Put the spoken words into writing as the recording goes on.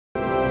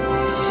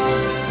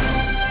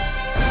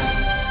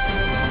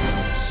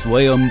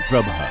Swayam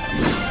Prabha.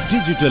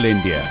 Digital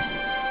India.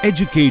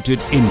 Educated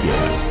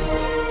India.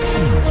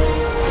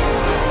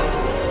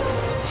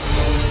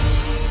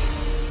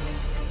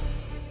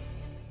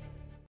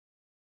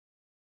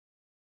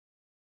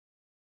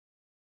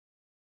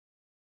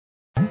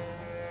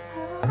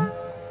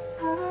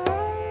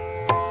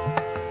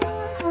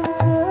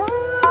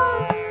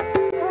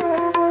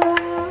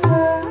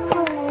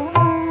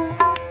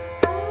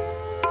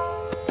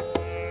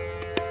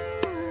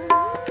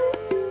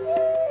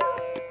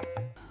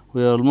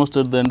 We are almost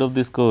at the end of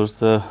this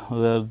course. We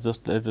are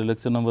just at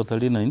lecture number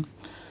 39.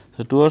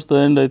 So, towards the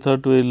end I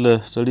thought we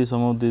will study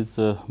some of these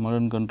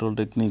modern control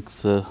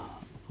techniques,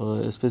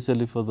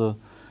 especially for the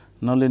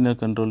nonlinear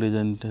control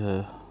design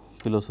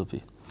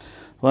philosophy.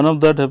 One of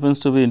that happens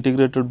to be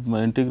integrator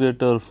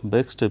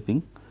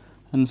backstepping,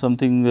 and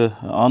something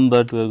on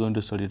that we are going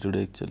to study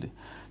today actually.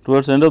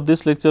 Towards the end of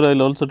this lecture I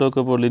will also talk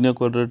about linear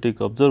quadratic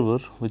observer,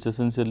 which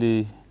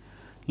essentially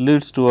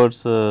leads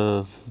towards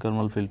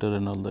Karmal filter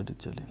and all that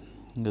actually.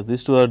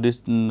 These two are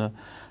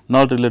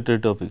not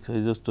related topics. I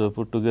just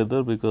put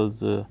together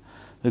because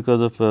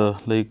of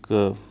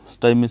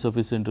time is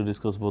sufficient to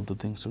discuss both the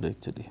things today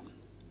actually.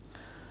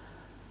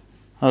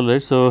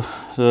 Alright, so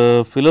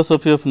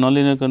philosophy of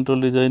nonlinear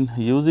control design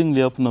using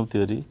Lyapunov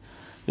theory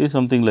is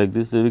something like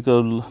this,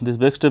 because this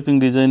backstepping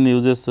design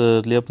uses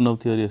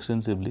Lyapunov theory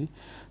extensively.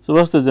 So,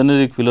 what is the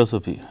generic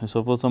philosophy?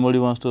 Suppose somebody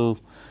wants to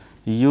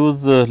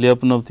use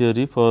Lyapunov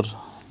theory for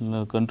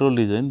control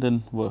design,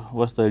 then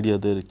what is the idea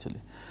there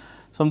actually?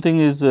 Something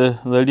is the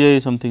idea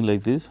is something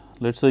like this.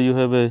 Let us say you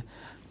have a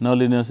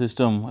nonlinear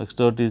system, x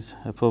dot is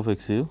f of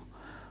x u,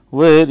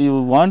 where you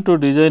want to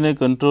design a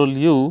control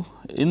u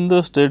in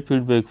the state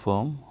feedback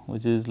form,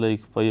 which is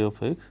like phi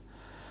of x.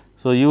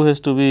 So, u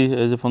has to be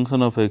as a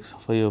function of x,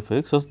 phi of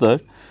x, such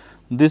that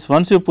this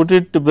once you put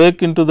it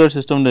back into the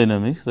system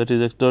dynamics, that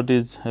is x dot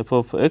is f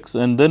of x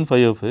and then phi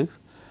of x,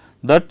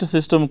 that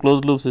system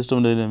closed loop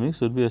system dynamics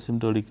would be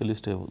asymptotically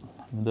stable.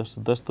 That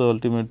is the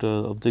ultimate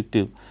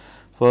objective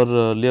for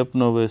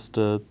Lyapunov based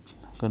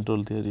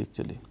control theory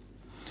actually.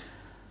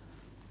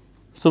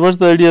 So, what is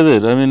the idea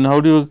there? I mean,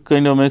 how do you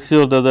kind of make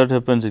sure that that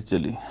happens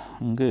actually?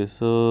 Okay.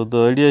 So,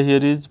 the idea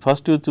here is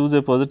first you choose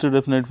a positive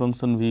definite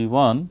function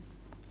V1,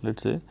 let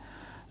us say,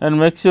 and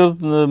make sure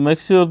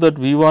that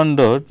V1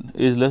 dot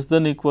is less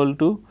than equal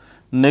to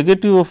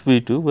negative of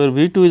V2, where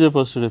V2 is a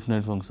positive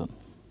definite function.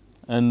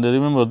 And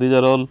remember, these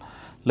are all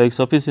like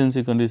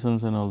sufficiency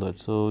conditions and all that.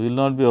 So, you will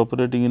not be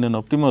operating in an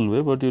optimal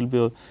way, but you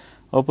will be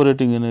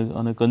operating in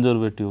on a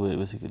conservative way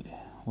basically,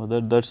 well,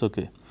 that is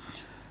okay.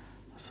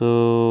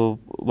 So,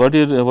 what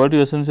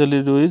you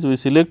essentially do is we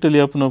select a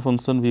Lyapunov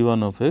function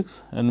V1 of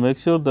x and make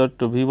sure that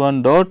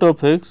V1 dot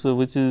of x,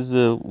 which is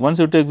once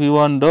you take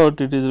V1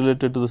 dot, it is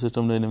related to the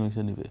system dynamics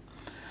anyway.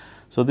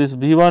 So, this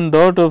V1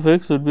 dot of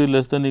x would be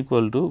less than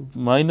equal to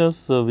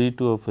minus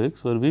V2 of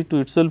x, where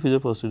V2 itself is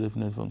a positive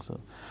definite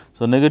function.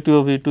 So, negative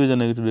of V2 is a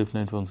negative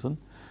definite function.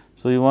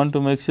 So, you want to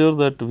make sure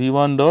that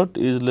V1 dot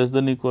is less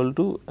than equal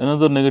to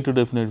another negative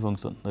definite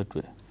function that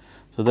way.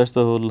 So, that is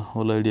the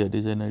whole idea,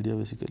 design idea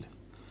basically.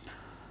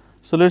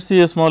 So, let us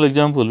see a small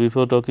example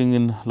before talking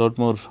in lot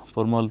more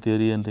formal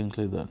theory and things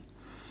like that.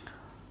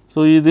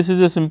 So, this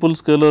is a simple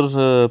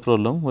scalar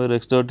problem where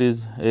x dot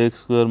is ax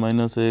square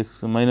minus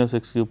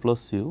x cube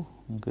plus u,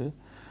 okay.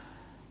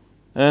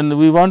 And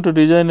we want to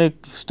design a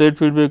state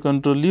feedback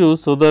control u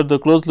so that the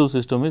closed loop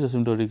system is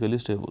asymptotically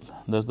stable,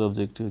 that is the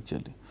objective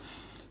actually.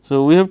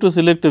 So, we have to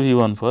select a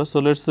V1 first. So,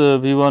 let us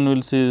V1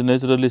 will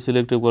naturally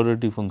select a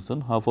quadratic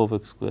function half of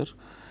x square.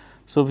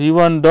 So,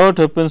 V1 dot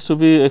happens to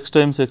be x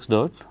times x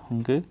dot,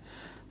 okay,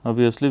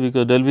 obviously,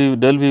 because del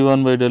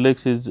V1 by del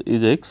x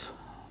is x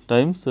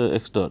times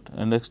x dot,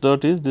 and x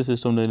dot is the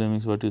system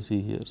dynamics what you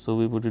see here. So,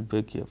 we put it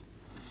back here.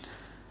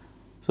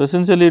 So,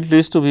 essentially it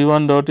leads to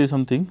V1 dot is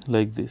something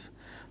like this.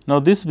 Now,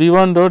 this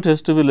V1 dot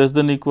has to be less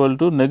than equal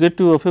to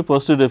negative of a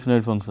positive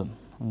definite function.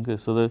 Okay,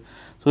 so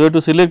we have to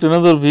select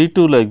another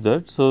V2 like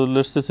that. So, let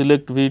us say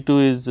select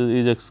V2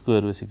 is x square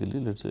basically,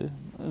 let us say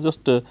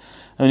just I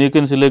mean you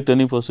can select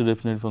any positive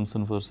definite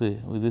function for say,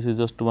 this is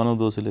just one of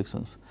those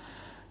selections,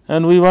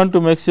 and we want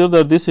to make sure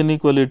that this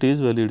inequality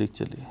is valid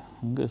actually.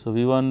 Okay, so,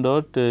 V1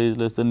 dot is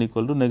less than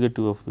equal to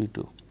negative of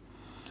V2.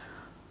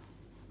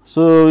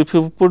 So, if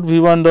you put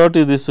V1 dot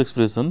is this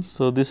expression,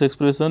 so this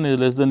expression is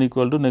less than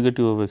equal to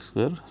negative of x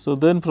square. So,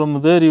 then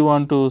from there you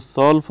want to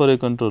solve for a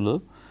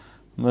controller.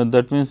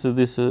 That means,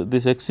 this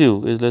x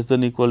u is less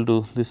than equal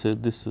to this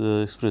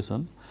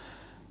expression,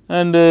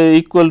 and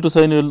equal to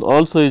sign will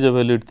also is a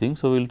valid thing.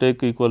 So, we will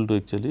take equal to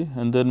actually,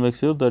 and then make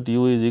sure that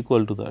u is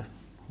equal to that.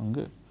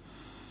 Okay.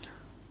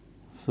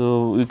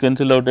 So, we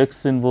cancel out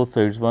x in both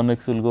sides, one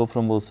x will go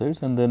from both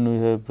sides, and then we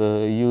have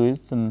u is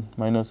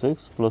minus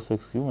x plus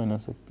x cube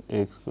minus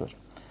x square.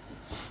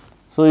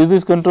 So, is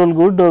this control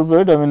good or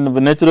bad? I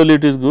mean naturally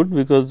it is good,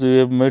 because we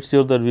have made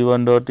sure that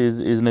V1 dot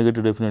is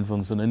negative definite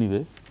function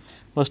anyway.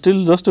 But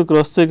still, just to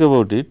cross check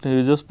about it,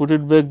 you just put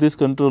it back this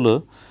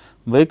controller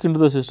back into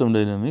the system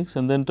dynamics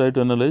and then try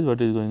to analyze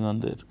what is going on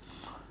there.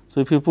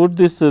 So, if you put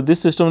this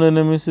system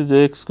dynamics is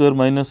x square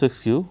minus x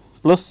cube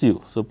plus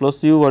u. So,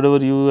 plus u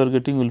whatever u are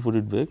getting we will put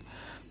it back.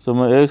 So,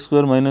 my x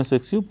square minus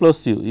x u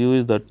plus u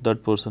is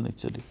that portion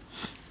actually.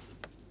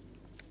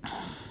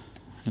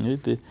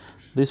 Right.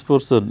 This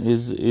portion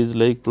is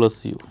like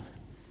plus u.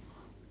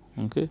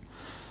 Okay.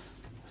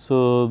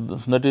 So,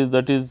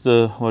 that is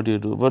what you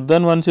do, but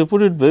then once you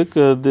put it back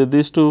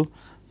these two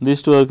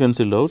are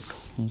cancelled out,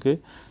 okay,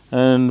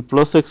 and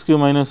plus x q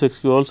minus x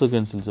q also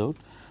cancels out,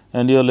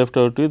 and you are left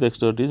out with x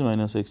dot is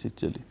minus x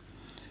actually.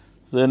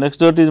 So, and x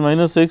dot is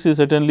minus x is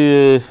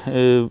certainly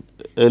a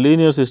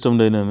linear system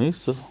dynamics.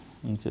 So,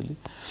 actually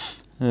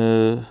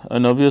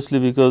and obviously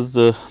because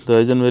the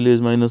eigenvalue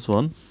is minus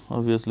 1,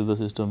 obviously the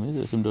system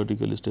is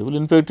asymptotically stable.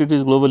 In fact, it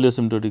is globally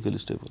asymptotically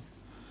stable.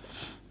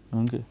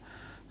 Okay.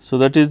 So,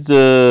 that is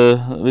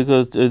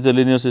because it is a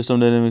linear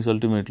system dynamics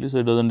ultimately. So,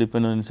 it does not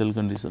depend on initial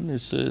condition,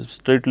 it is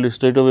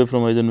straight away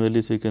from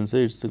eigenvalues we can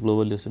say it is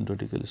globally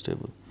asymptotically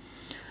stable.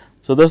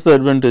 So, that is the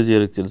advantage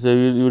here actually. So,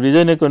 you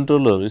design a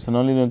controller, it is a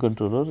nonlinear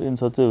controller in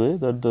such a way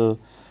that the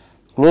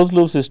closed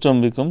loop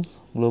system becomes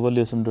globally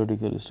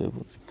asymptotically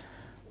stable.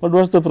 But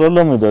what is the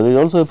problem with that? There is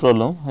also a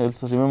problem.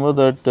 Also remember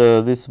that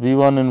this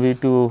V1 and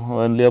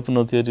V2 and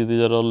Lyapunov theory,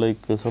 these are all like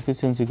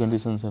sufficiency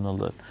conditions and all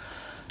that.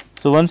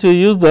 So, once you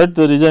use that,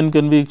 the design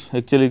can be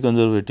actually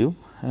conservative,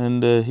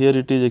 and here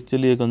it is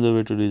actually a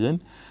conservative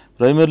design,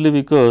 primarily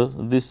because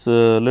this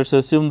let us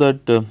assume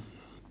that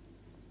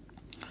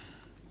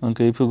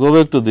okay, if you go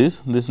back to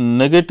this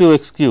negative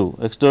x q,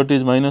 x dot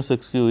is minus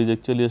x q is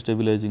actually a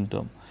stabilizing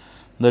term,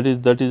 that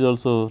is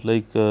also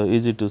like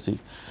easy to see.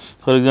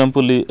 For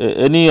example,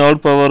 any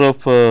odd power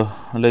of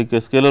like a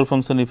scalar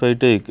function, if I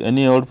take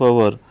any odd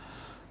power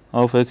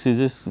of x is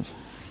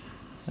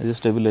a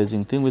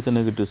stabilizing thing with a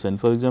negative sign.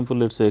 For example,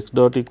 let us say x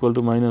dot equal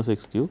to minus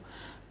x q,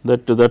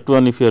 that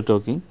one if you are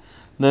talking,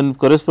 then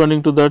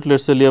corresponding to that let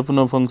us say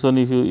Lyapunov function,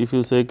 if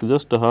you say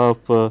just half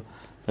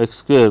x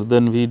square,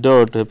 then v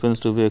dot happens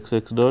to be x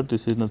dot,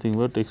 this is nothing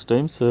but x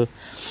times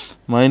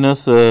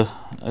minus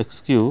x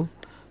q.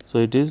 So,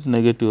 it is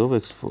negative of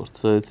x fourth.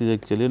 So, it is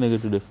actually a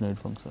negative definite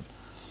function.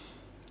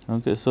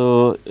 Okay.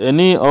 So,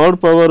 any odd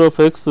power of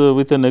x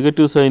with a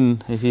negative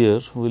sign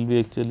here will be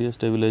actually a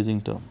stabilizing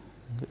term.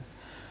 Okay.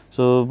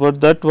 So, but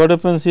that what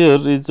happens here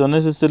is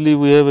unnecessarily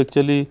we have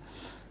actually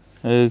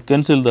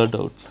cancelled that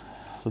out.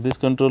 So, this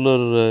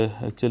controller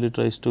actually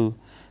tries to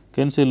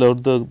cancel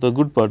out the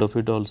good part of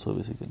it also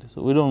basically.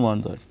 So, we do not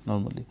want that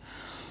normally.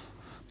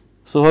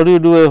 So, how do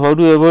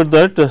you avoid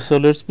that? So,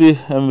 let us be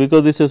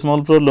because this is a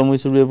small problem, we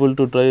should be able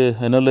to try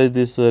analyze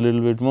this a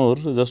little bit more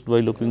just by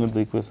looking at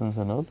the equations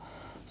and all.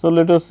 So,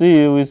 let us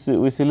see we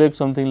select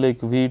something like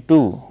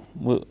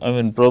V2, I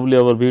mean probably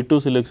our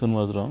V2 selection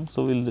was wrong.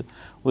 So, we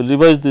will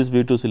revise this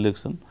V2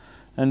 selection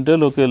and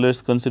tell okay, let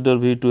us consider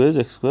V2 as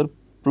x square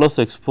plus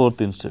x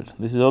fourth instead.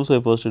 This is also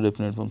a positive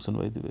definite function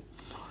by the way.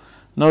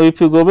 Now,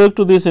 if you go back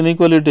to this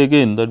inequality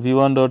again, that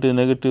V1 dot is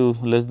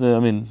negative less than, I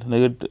mean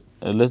negative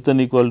less than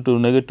equal to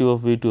negative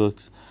of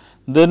V2x,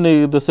 then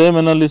the same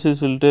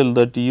analysis will tell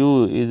that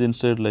u is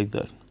instead like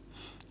that,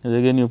 and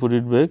again you put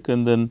it back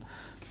and then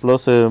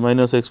plus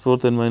minus x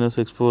fourth and minus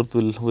x fourth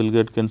will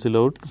get cancelled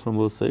out from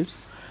both sides,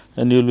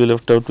 and you will be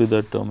left out with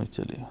that term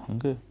actually.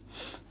 Okay.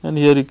 And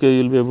here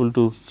you will be able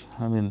to,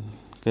 I mean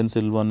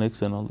cancel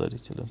 1x and all that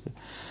actually. Okay.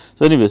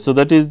 So, anyway, so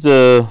that is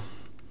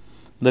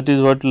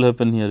what will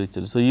happen here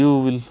actually. So,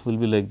 u will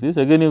be like this.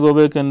 Again you go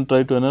back and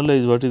try to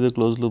analyze what is the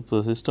closed loop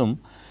system.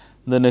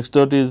 Then x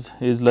dot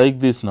is like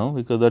this now,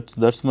 because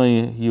that is my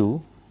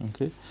u.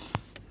 Okay.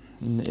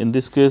 In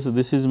this case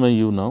this is my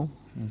u now,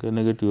 okay,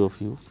 negative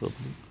of u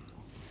probably.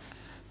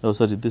 Oh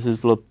sorry, this is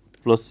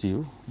plus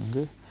u.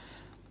 Okay.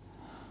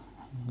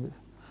 Okay.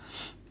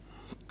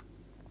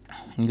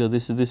 Okay,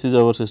 this is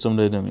our system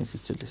dynamics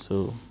actually.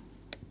 So,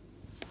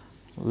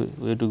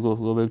 we have to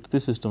go back to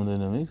this system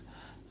dynamics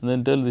and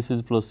then tell this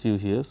is plus u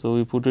here. So,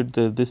 we put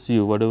it this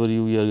u, whatever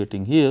u we are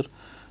getting here,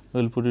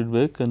 we will put it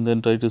back and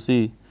then try to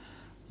see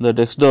that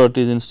x dot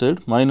is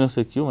instead minus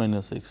a q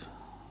minus x.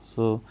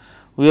 So,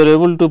 we are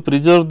able to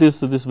preserve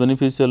this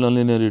beneficial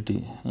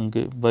nonlinearity,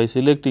 okay, by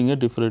selecting a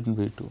different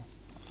V2.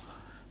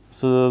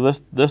 So,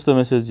 that is the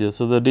message here.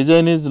 So, the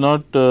design is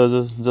not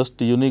just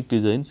unique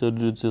design. So,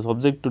 it is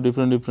subject to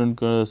different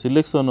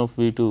selection of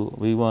V2,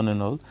 V1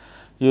 and all,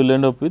 you will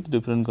end up with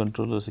different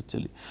controllers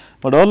actually,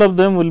 but all of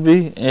them will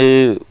be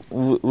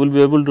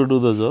able to do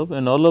the job,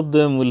 and all of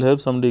them will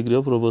have some degree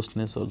of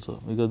robustness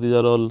also, because these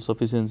are all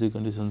sufficiency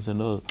conditions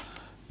and all,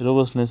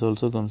 robustness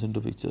also comes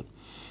into picture.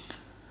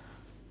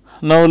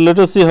 Now, let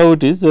us see how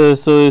it is.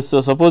 So,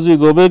 suppose we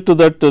go back to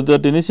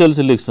that initial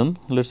selection,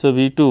 let us say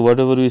V2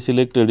 whatever we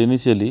selected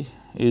initially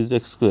is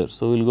x square.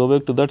 So, we will go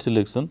back to that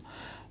selection,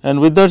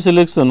 and with that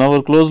selection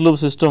our closed loop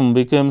system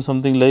became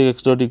something like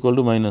x dot equal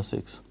to minus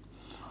x.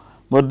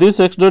 But this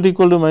x dot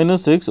equal to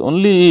minus x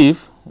only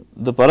if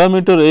the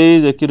parameter a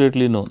is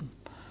accurately known.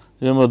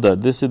 Remember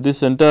that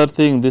this entire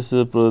thing,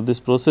 this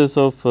process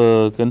of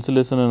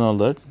cancellation and all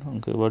that,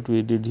 okay, what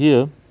we did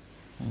here,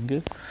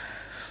 okay.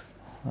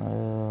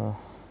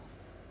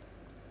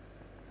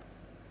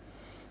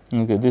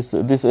 Okay,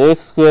 this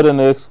x square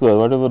and x square,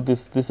 whatever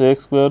this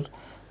x square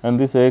and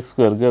this A x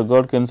square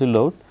got cancelled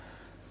out,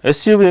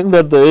 assuming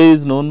that the A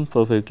is known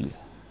perfectly.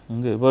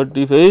 Okay. But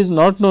if A is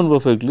not known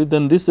perfectly,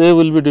 then this A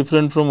will be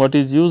different from what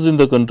is used in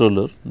the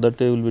controller,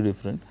 that A will be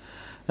different,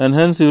 and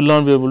hence you will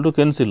not be able to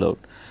cancel out.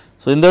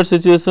 So, in that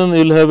situation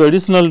you will have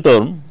additional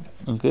term,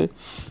 okay,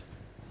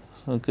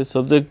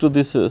 subject to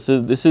this,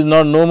 this is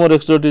not no more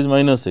x dot is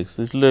minus x,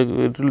 it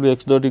will be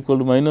x dot equal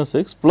to minus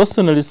x plus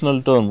an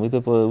additional term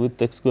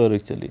with x square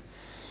actually.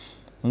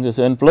 Okay,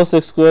 so, and plus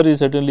x square is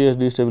certainly a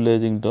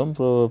destabilizing term,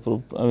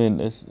 I mean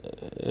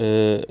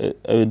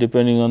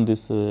depending on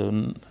this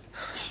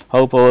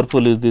how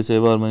powerful is this A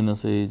bar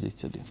minus A is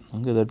actually.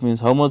 Okay, that means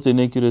how much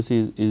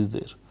inaccuracy is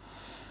there.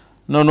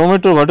 Now, no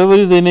matter whatever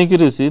is the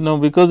inaccuracy, now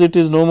because it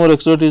is no more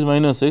x dot is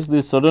minus x,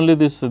 this suddenly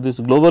this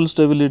global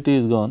stability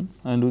is gone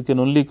and we can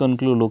only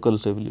conclude local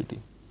stability,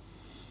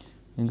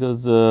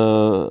 because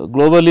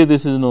globally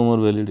this is no more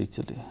valid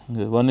actually.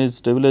 Okay, one is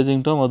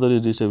stabilizing term, other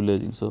is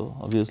destabilizing. So,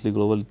 obviously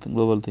global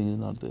thing is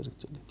not there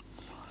actually.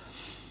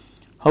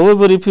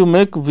 However, if you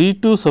make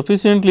V2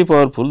 sufficiently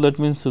powerful, that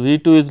means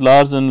V2 is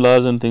large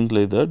and things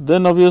like that,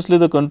 then obviously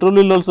the control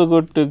will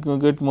also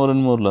get more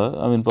and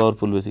more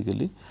powerful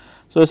basically.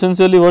 So,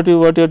 essentially what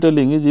you are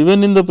telling is,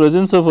 even in the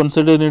presence of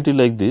uncertainty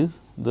like this,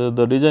 the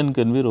design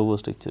can be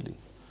robust actually.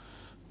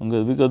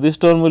 Okay, because this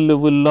term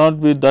will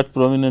not be that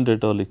prominent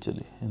at all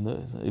actually.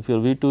 If your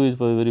V2 is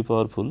very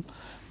powerful,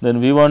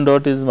 then V1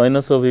 dot is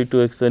minus of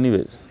V2x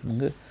anyway.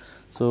 Okay.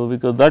 So,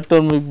 because that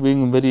term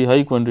being very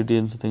high quantity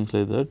and things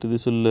like that,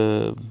 this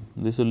will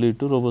lead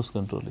to robust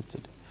control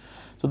actually.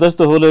 So, that is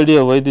the whole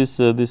idea why this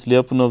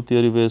Lyapunov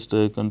theory based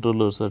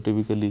controllers are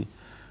typically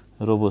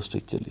robust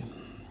actually.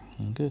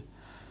 Okay.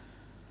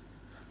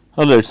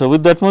 Alright, so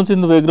with that much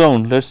in the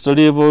background, let us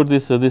study about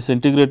this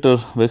integrator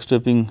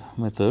backstepping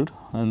method,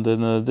 and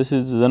then this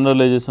is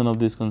generalization of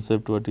this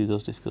concept what we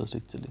just discussed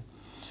actually.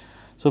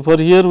 So, for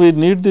here we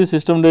need the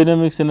system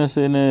dynamics in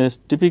a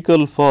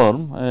typical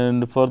form,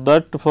 and for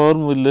that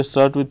form we will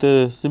start with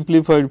a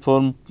simplified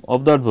form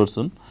of that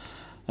version,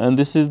 and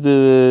this is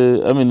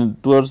the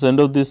towards the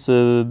end of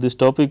this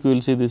topic we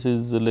will see this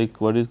is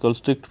like what is called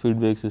strict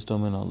feedback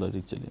system and all that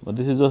actually, but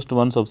this is just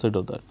one subset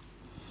of that.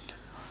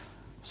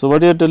 So,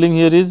 what you are telling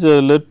here is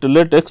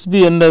let x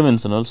be n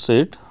dimensional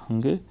state,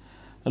 okay.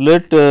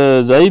 Let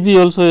xi be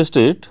also a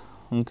state,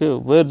 okay,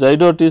 where xi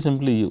dot is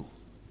simply u.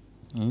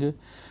 Okay.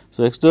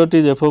 So, x dot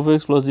is f of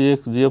x plus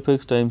g of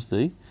x times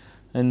xi,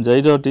 and xi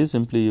dot is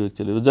simply u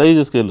actually. Xi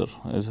is a scalar,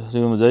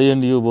 remember xi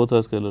and u both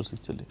are scalars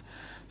actually.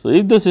 So,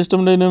 if the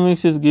system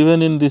dynamics is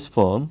given in this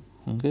form,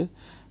 okay,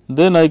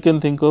 then I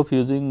can think of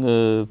using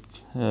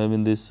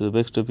this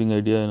backstepping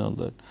idea and all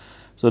that.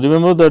 So,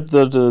 remember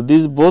that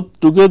these both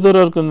together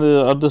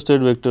are the state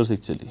vectors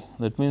actually,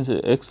 that means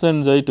x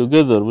and xi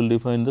together will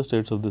define the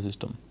states of the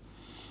system.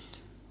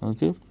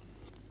 Okay.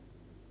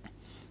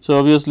 So,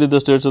 obviously the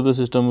states of the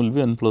system will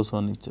be n plus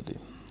 1 actually.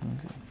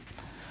 Okay.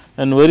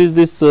 And where is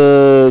this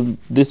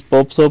this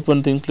pops up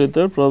and things like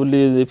that,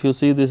 probably if you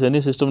see this any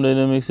system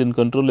dynamics in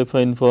control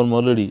affine form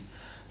already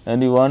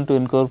and you want to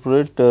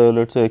incorporate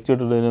let us say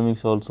actuator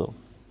dynamics also,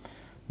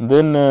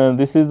 then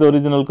this is the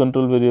original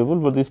control variable,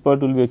 but this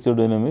part will be actuator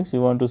dynamics.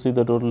 You want to see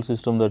the total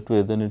system that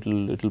way, then it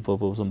will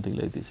pop up something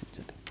like this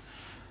actually.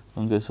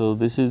 Okay. So,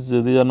 this is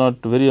these are not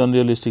very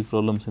unrealistic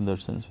problems in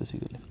that sense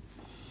basically.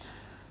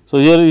 So,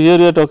 here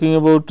we are talking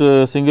about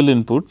single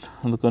input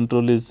and the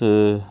control is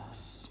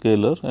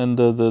scalar, and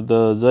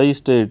the xi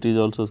state is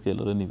also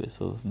scalar anyway.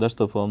 So, that is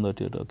the form that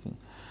you are talking.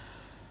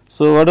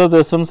 So, what are the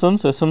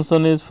assumptions?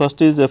 Assumption is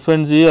first is f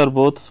and g are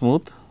both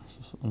smooth,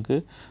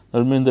 okay.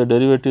 That means the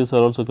derivatives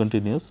are also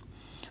continuous.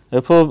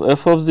 F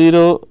of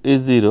 0 is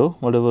 0,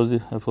 whatever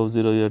the f of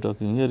 0 you are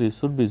talking here is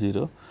should be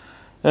 0,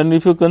 and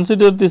if you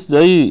consider this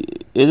xi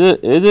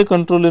as a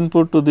control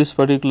input to this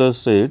particular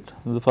state,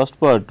 the first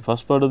part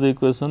of the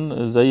equation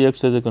xi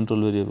acts as a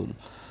control variable.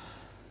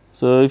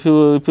 So, if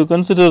you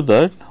consider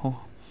that,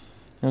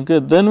 okay,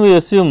 then we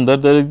assume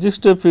that there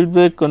exists a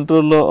feedback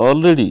controller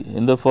already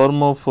in the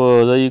form of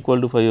xi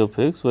equal to phi of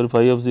x, where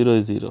phi of 0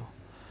 is 0.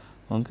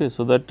 Okay.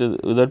 So,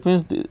 that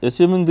means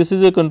assuming this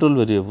is a control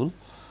variable,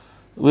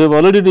 we have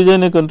already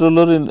designed a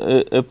controller in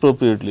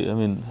appropriately.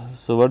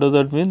 So, what does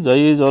that mean?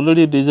 Xi is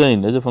already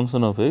designed as a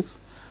function of x,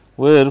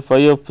 where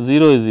phi of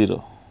 0 is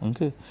 0.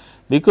 Okay.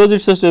 Because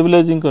it is a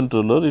stabilizing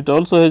controller, it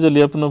also has a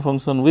Lyapunov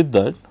function with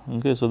that.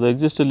 Okay. So, there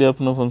exists a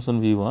Lyapunov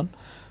function V1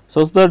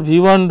 such that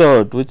V1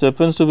 dot, which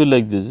happens to be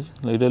like this,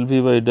 like del V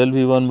by del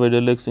V1 by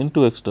del x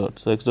into x dot.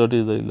 So, x dot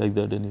is like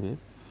that anyway.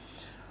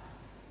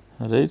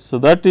 Right. So,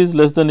 that is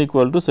less than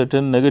equal to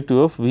certain negative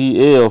of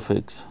Va of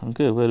x,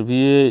 okay, where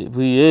Va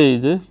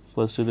is a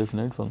positive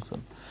definite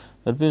function.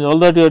 That means, all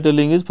that you are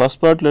telling is first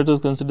part let us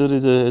consider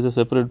is as a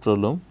separate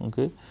problem,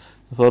 okay,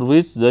 for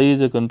which xi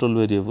is a control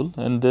variable,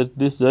 and that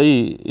this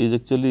xi is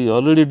actually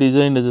already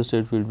designed as a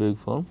state feedback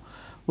form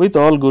with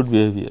all good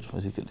behavior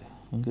basically.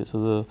 Okay.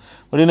 So,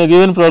 but in a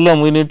given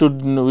problem we need to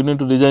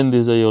design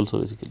this xi also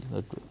basically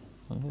that way.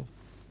 Okay.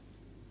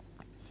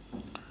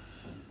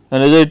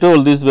 And as I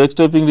told, this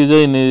backstepping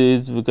design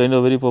is kind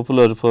of very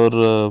popular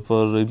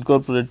for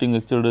incorporating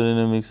actual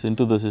dynamics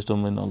into the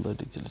system and all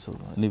that actually. So,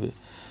 anyway,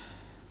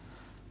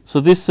 so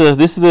this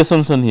is the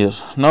assumption here.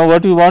 Now,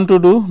 what we want to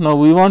do? Now,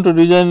 we want to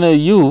design a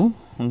U.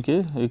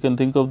 Okay, you can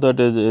think of that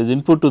as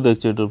input to the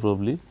actuator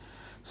probably,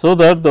 so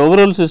that the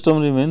overall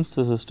system remains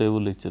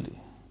stable actually.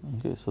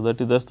 Okay, so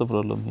that's the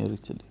problem here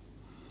actually.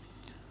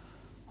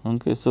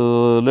 Okay,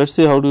 so let us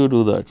see how do you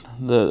do that.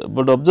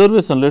 But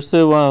observation, let us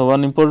say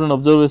one important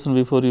observation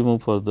before you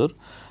move further.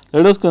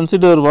 Let us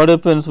consider what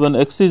happens when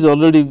x is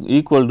already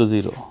equal to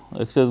 0.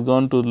 X has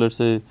gone to, let us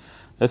say,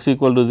 x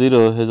equal to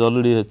 0 has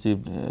already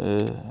achieved.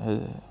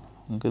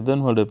 Okay,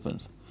 then what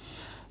happens?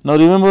 Now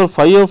remember,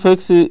 phi of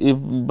x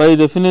by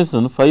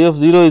definition phi of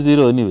 0 is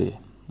 0 anyway.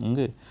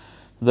 Okay,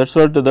 that's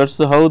how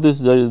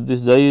this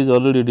xi is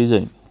already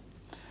designed.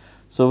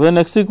 So, when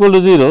x equal to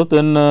 0,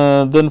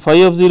 then phi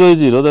of 0 is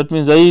 0, that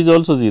means xi is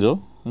also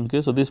 0.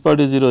 Okay, so this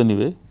part is 0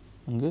 anyway.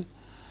 Okay,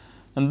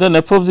 and then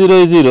f of 0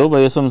 is 0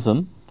 by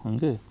assumption.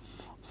 Okay,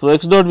 so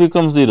x dot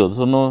becomes 0.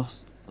 So no,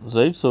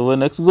 right. So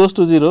when x goes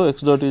to 0,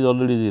 x dot is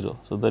already 0.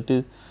 So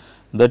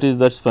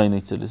that's fine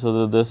actually.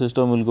 So the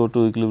system will go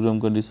to equilibrium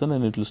condition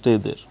and it will stay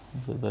there.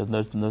 So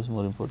that's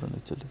more important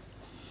actually.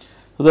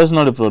 So that's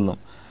not a problem.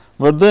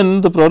 But then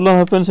the problem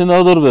happens in the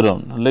other way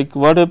around. Like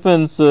what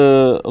happens?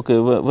 Okay,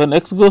 when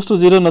x goes to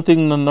 0,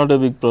 not a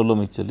big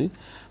problem actually.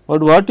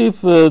 But what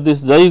if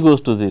this xi goes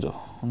to 0?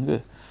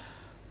 Okay,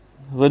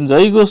 when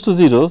xi goes to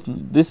 0,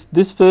 this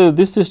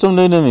system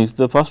dynamics,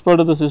 the first part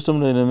of the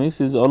system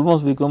dynamics is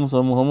almost become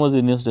some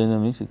homogeneous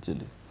dynamics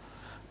actually.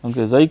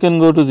 Okay, xi can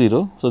go to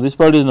 0, so this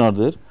part is not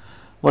there.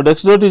 But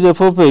x dot is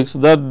f of x,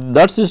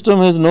 that system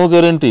has no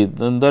guarantee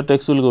then that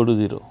x will go to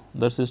 0.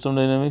 That system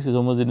dynamics is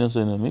homogeneous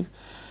dynamics.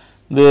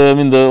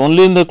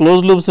 Only in the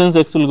closed loop sense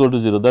x will go to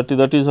 0.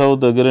 That is how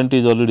the guarantee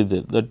is already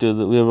there. That is,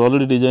 we have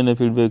already designed a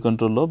feedback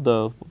control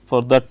of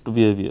for that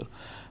behavior.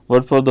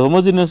 But for the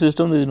homogeneous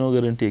system, there is no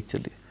guarantee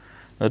actually.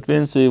 That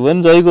means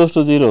when xi goes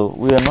to 0,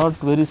 we are not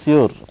very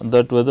sure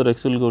that whether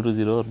x will go to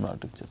 0 or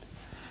not actually.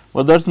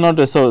 But that's not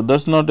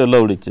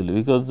allowed actually,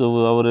 because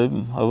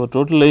our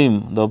total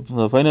aim,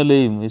 the final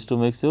aim is to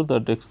make sure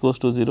that x goes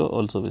to 0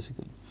 also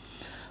basically.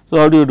 So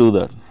how do you do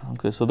that?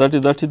 Okay, so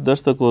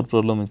that's the core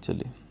problem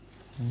actually.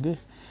 Okay.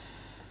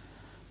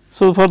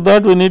 So for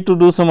that we need to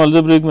do some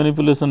algebraic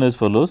manipulation as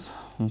follows.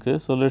 Okay,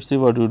 so let us see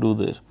what we do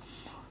there.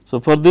 So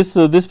for this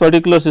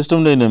particular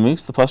system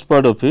dynamics, the first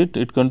part of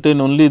it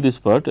contain only this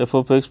part f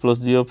of x plus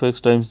g of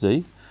x times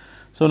xi.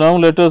 So now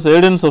let us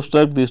add and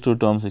subtract these two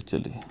terms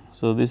actually.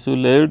 So this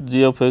will add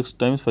g of x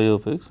times phi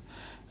of x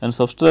and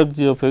subtract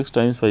g of x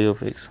times phi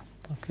of x.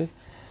 Okay,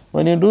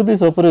 when you do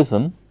this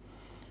operation,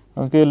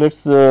 okay,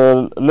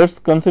 let's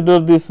consider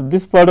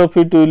this part of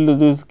it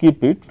will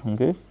keep it.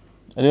 Okay,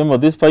 remember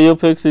this phi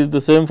of x is the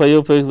same phi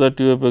of x that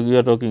we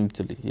are talking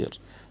actually here.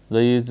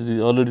 Xi is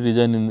already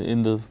designed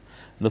in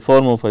the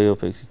form of phi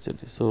of x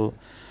actually. So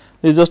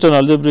it is just an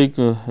algebraic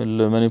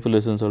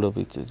manipulation sort of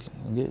actually.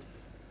 Okay.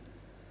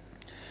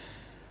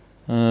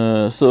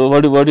 So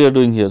what you are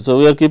doing here? So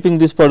we are keeping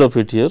this part of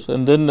it here,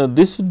 and then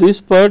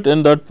this part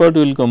and that part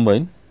will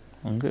combine.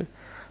 Okay,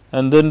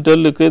 and then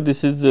tell okay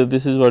this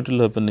is what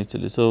will happen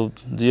actually. So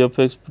g of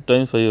x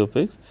times phi of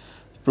x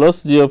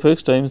plus g of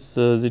x times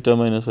zeta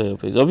minus phi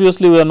of x.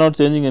 Obviously we are not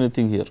changing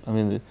anything here.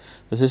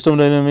 The system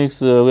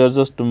dynamics we are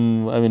just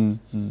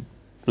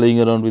playing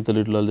around with a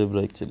little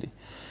algebra actually,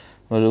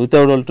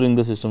 without altering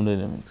the system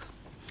dynamics.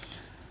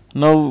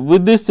 Now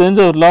with this change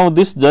of now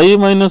this xi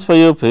minus phi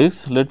of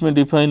x, let me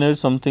define it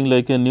something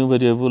like a new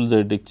variable z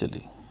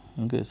actually.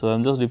 Okay, so I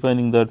am just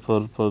defining that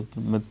for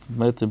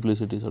math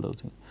simplicity sort of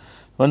thing.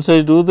 Once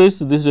I do this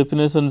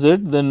definition z,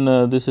 then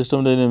this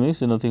system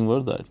dynamics is nothing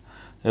but that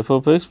f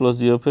of x plus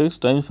g of x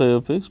times phi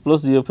of x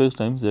plus g of x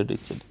times z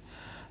actually.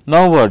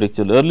 Now what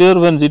actually? Earlier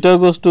when zeta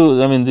goes to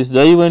this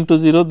xi went to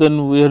 0,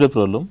 then we had a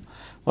problem.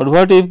 But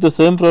what if the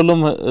same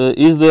problem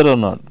is there or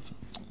not?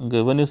 Okay,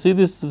 when you see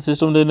this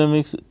system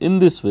dynamics in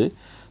this way,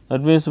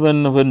 that means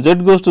when z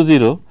goes to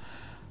 0,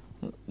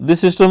 this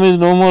system is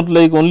no more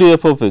like only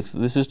f of x.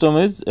 This system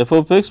is f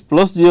of x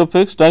plus g of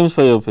x times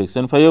phi of x,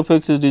 and phi of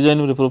x is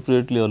designed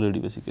appropriately already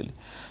basically.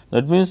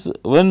 That means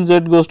when z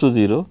goes to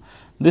 0,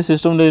 this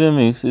system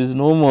dynamics is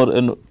no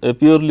more a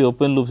purely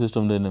open loop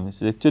system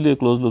dynamics. It is actually a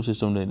closed loop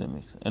system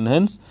dynamics, and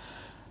hence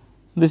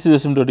this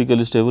is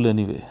asymptotically stable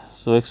anyway.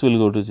 So x will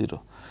go to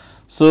 0.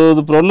 So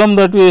the problem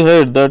that we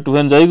had, that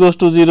when xi goes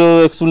to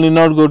 0, x will need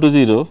not go to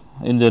 0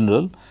 in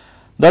general.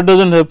 That does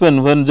not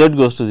happen when z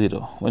goes to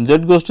 0. When z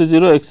goes to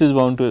 0, x is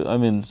bound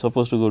to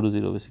supposed to go to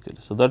 0 basically.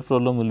 So that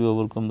problem will be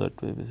overcome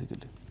that way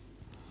basically.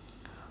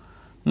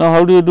 Now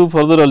how do you do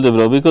further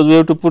algebra? Because we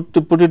have to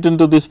put it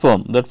into this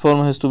form. That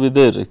form has to be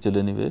there actually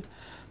anyway.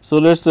 So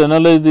let us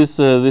analyze this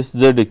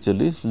z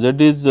actually. Z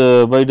is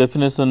by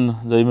definition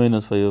xi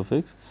minus phi of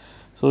x.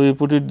 So we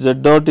put it z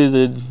dot is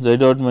xi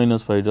dot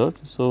minus phi dot.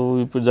 So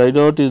we put xi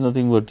dot is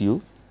nothing but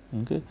u.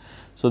 Okay.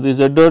 So this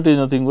z dot is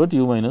nothing but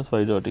u minus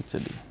phi dot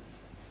actually.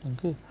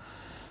 Okay.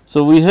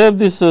 So we have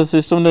this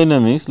system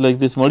dynamics, like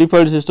this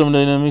modified system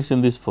dynamics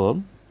in this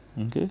form.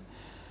 okay,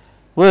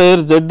 where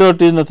z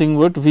dot is nothing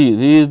but v.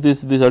 V is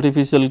this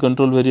artificial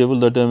control variable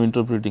that I am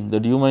interpreting,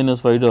 that u minus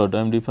phi dot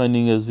I am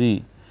defining as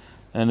v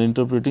and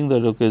interpreting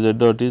that okay z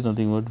dot is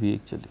nothing but v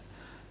actually.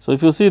 So,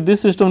 if you see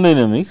this system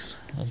dynamics,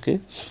 okay,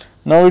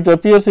 now it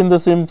appears in the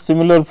same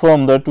similar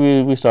form that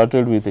we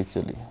started with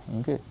actually.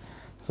 Okay.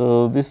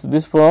 So,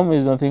 this form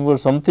is nothing but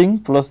something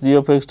plus g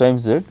of x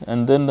times z,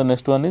 and then the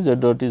next one is z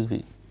dot is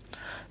v.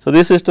 So,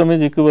 this system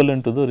is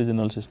equivalent to the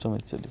original system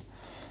actually.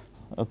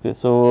 Okay.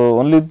 So,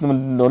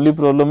 only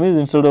problem is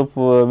instead of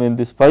I mean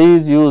this phi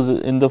is used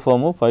in the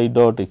form of phi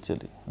dot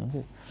actually.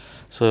 Okay.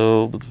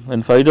 So,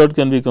 and phi dot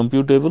can be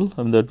computable,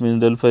 and that means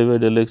del phi by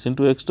del x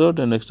into x dot,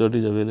 and x dot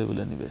is available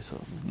anyway. So,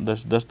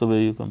 that is the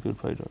way you compute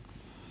phi dot.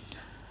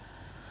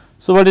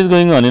 So, what is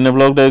going on in a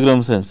block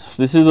diagram sense?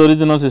 This is the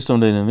original system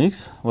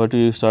dynamics, what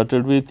we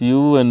started with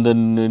u and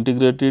then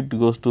integrate it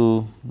goes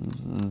to,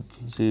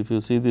 see if you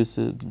see this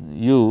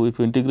u, if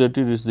you integrate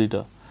it is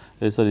zeta,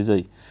 sorry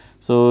xi.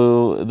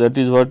 So, that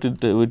is what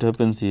it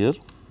happens here.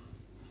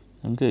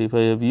 Okay. If I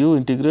have u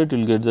integrate, you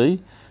will get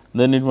xi,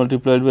 then it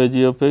multiplied by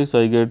g of x,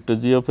 I get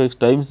g of x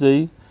times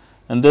xi,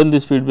 and then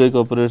this feedback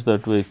operates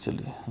that way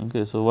actually.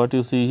 Okay. So, what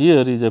you see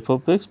here is f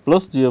of x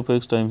plus g of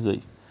x times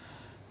xi.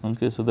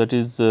 Okay. So, that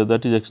is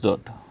x dot.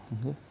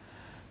 Okay.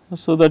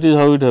 So, that is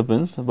how it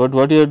happens, but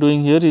what you are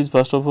doing here is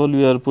first of all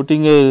we are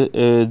putting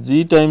a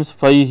g times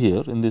phi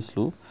here in this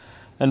loop,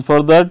 and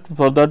for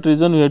that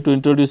reason we have to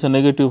introduce a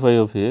negative phi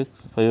of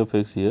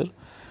x here.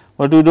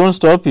 But we do not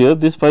stop here,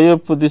 this phi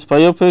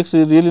of x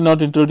is really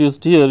not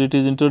introduced here, it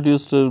is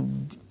introduced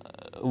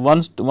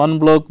one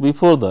block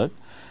before that,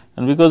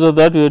 and because of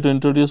that we have to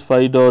introduce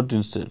phi dot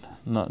instead,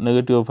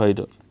 negative of phi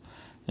dot.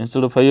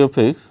 Instead of phi of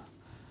x,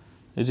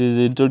 it is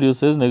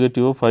introduced as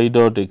negative of phi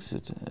dot x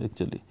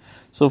actually.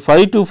 So,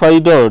 phi to phi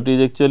dot is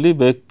actually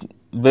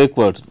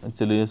backwards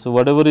actually. So,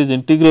 whatever is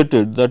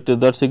integrated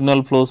that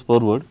signal flows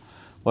forward,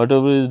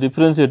 whatever is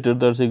differentiated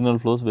that signal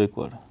flows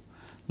backward.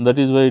 That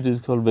is why it is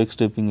called back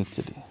stepping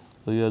actually.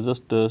 So, you are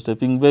just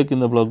stepping back in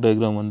the block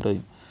diagram one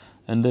time,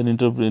 and then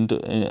interpreting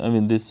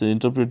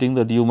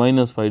that u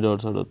minus phi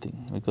dot sort of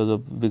thing because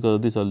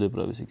of this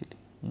algebra basically.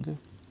 Okay.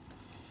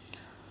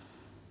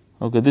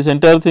 Okay, this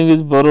entire thing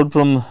is borrowed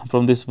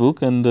from this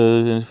book, and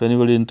if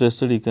anybody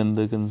interested,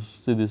 they can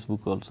see this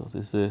book also.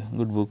 This is a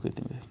good book, I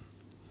think.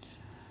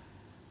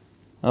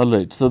 All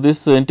right. So,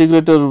 this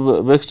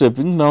integrator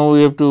backstepping. Now,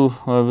 we have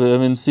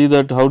to see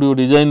that how do you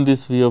design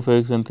this v of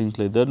x and things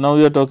like that. Now,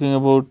 we are talking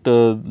about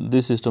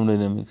this system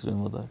dynamics.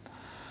 Remember that.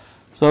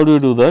 So, how do you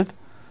do that?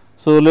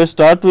 So, let us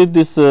start with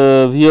this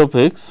v of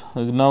x.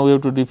 Now, we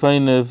have to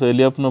define a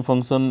Lyapunov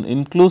function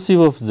inclusive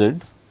of z.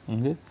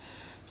 Okay.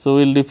 So,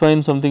 we will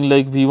define something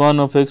like v 1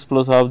 of x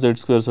plus half z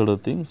square sort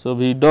of thing. So,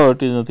 v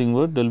dot is nothing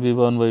but del v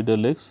 1 by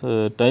del x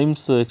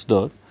times x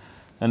dot,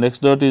 and x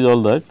dot is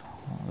all that,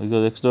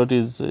 because x dot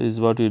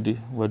is what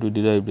we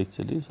derived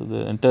actually. So,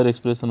 the entire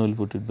expression will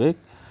put it back,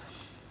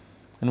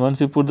 and once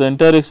you put the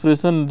entire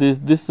expression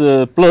this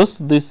plus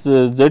this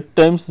z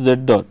times z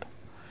dot.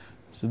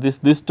 So,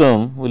 this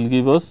term will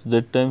give us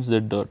z times z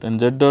dot, and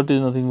z dot is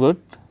nothing but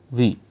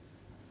v.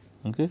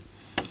 Okay.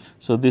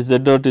 So, this z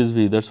dot is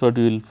v, that is what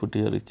we will put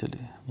here actually.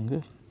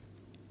 Okay.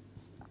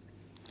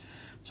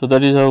 So,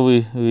 that is how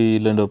we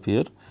will end up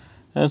here,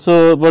 and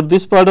so but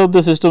this part of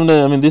the system,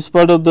 this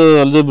part of the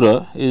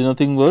algebra is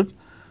nothing but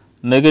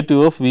negative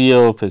of v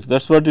of x.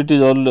 That is what it is,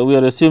 we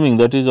are assuming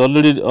that is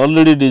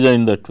already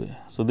designed that way.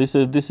 So, this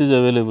is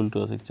available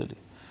to us actually,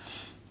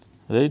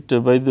 right.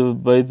 By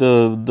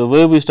the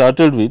way we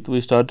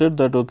started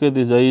that okay,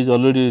 this I is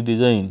already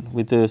designed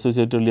with a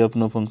associated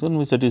Lyapunov function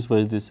which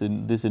satisfies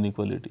this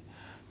inequality.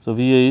 So,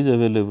 V A is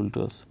available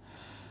to us.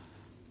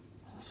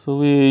 So,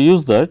 we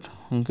use that.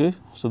 Okay.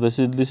 So, this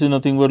is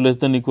nothing but less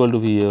than equal to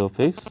V A of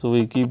x. So,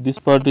 we keep this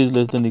part is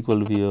less than equal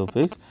to V A of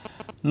x.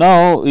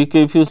 Now,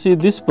 if you see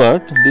this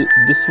part,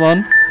 this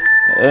one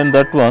and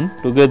that one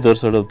together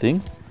sort of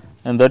thing,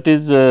 and that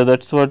is that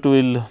is what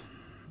we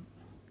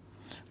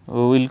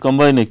will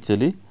combine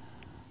actually.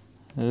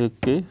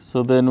 Okay.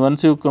 So, then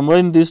once you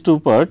combine these two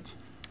parts,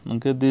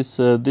 okay, this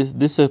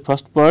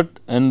first part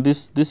and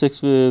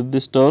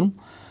this term,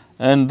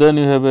 and then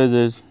you have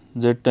as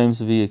z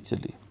times v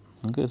actually.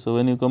 Okay. So,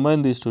 when you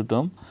combine these two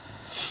terms,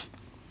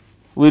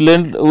 we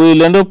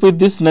will end up with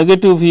this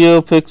negative v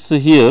of x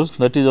here,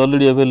 that is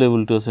already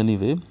available to us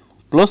anyway,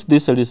 plus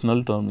this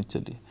additional term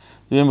actually.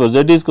 Remember, z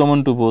is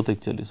common to both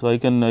actually. So, I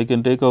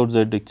can take out z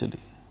actually.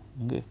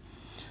 Okay.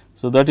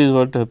 So, that is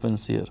what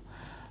happens here.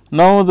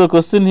 Now, the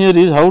question here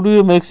is how do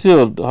you make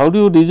sure, how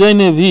do you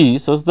design a v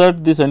such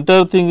that this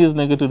entire thing is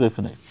negative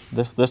definite,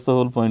 that is the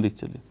whole point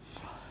actually.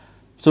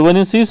 So, when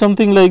you see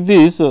something like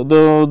this,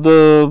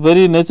 the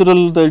very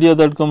natural idea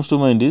that comes to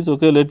mind is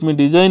okay, let me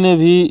design a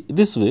v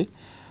this way.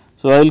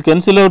 So, I will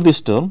cancel out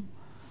this term,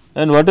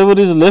 and whatever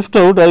is left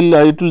out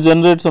it will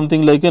generate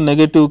something like a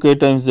negative k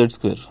times z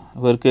square,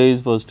 where k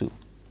is positive.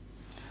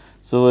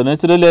 So,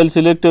 naturally I will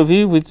select a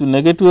v which is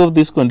negative of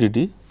this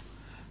quantity,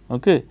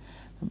 okay,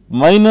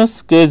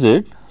 minus k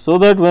z. so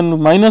that when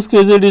minus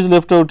kz is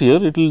left out here,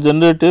 it will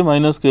generate a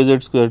minus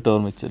kz square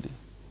term actually.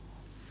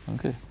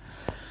 Okay.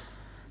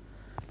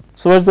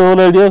 So, what is the whole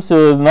idea?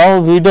 So,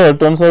 now V dot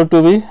turns out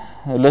to be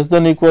less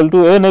than equal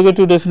to a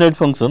negative definite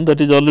function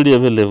that is already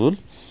available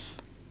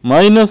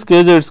minus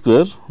kz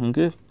square,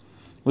 okay,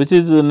 which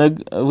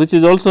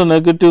is also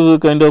negative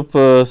kind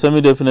of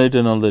semi definite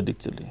and all that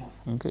actually.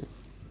 Okay.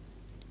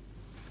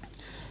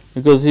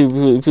 Because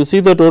if you see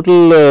the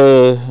total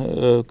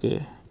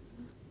okay.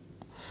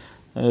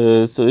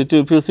 So,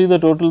 if you see the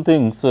total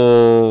things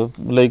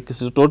like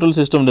total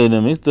system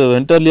dynamics, the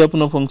entire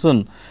Lyapunov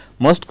function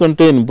must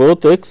contain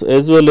both x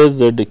as well as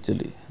z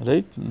actually,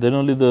 right. Then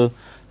only the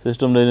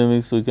system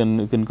dynamics we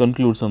can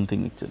conclude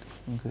something actually,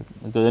 okay.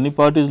 Because any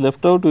part is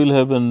left out, we will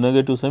have a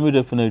negative semi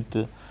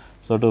definite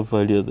sort of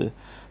idea there.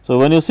 So,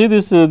 when you see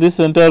this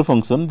entire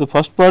function, the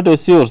first part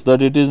assures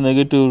that it is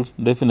negative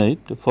definite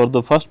for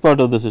the first part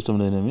of the system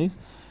dynamics,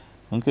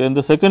 okay, and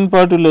the second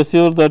part will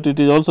assure that it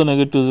is also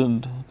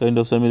negative kind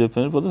of semi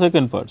definite for the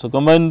second part. So,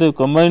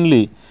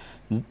 combinedly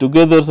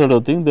together sort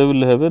of thing, they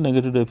will have a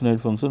negative definite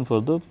function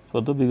for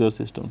the bigger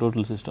system,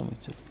 total system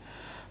actually.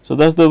 So,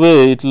 that is the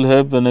way it will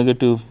have a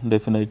negative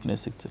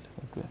definiteness actually.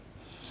 Okay.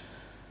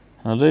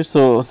 Alright.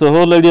 So,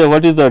 whole idea,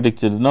 what is that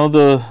actually? Now,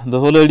 the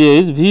whole idea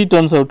is V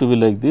turns out to be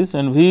like this,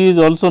 and V is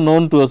also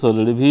known to us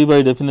already. V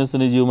by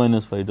definition is u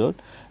minus phi dot,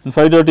 and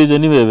phi dot is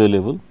anyway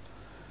available.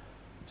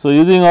 So,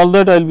 using all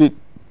that, I will be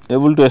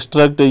able to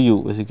extract a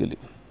u basically.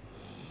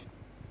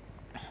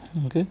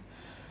 Okay.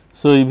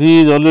 So,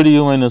 V is already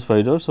u minus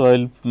phi dot. So,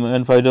 I will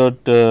and phi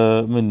dot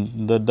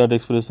mean that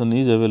expression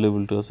is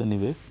available to us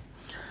anyway,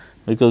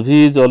 because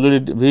V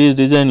is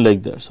designed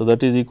like that. So,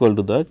 that is equal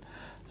to that,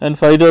 and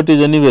phi dot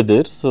is anyway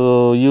there.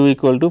 So, u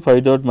equal to phi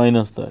dot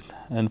minus that,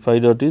 and phi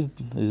dot is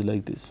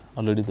like this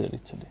already there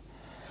actually.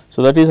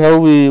 So, that is how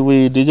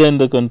we design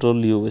the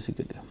control u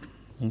basically.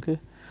 Okay.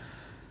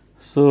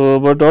 So,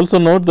 but also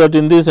note that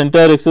in this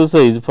entire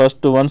exercise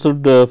one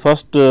should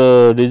first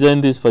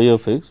design this phi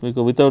of x,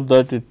 because without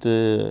that it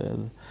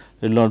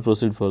will not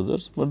proceed further,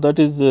 but that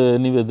is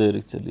anyway there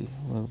actually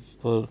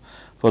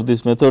for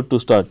this method to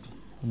start.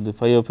 The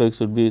phi of x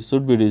should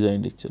be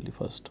designed actually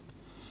first.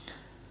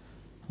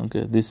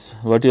 Okay, this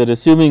what you are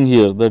assuming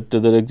here, that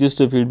there exists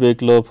a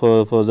feedback law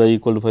for xi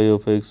equal to phi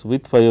of x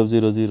with phi of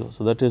 0 0.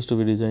 So, that has to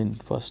be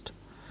designed first.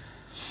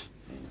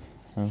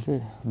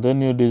 Okay,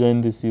 then you design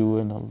this u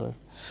and all that.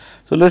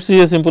 So, let us see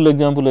a simple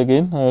example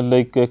again,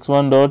 like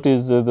x1 dot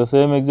is the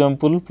same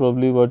example,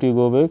 probably what you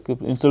go back,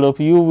 instead of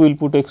u we will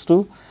put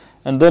x2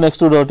 and then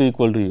x2 dot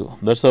equal to u.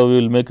 That is how we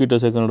will make it a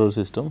second order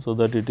system, so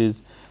that it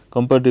is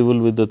compatible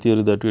with the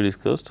theory that we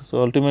discussed.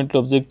 So, ultimate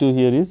objective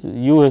here is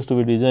u has to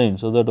be designed,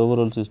 so that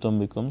overall system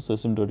becomes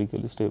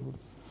asymptotically stable.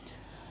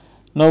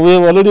 Now, we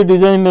have already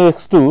designed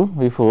x2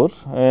 before,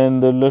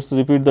 and let us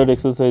repeat that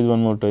exercise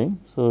one more time.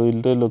 So, we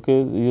will tell okay,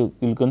 you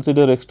will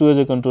consider x2 as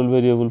a control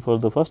variable for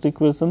the first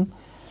equation,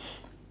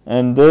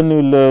 and then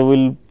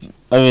will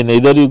I mean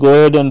either you go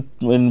ahead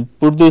and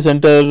put this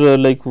entire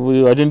like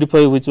we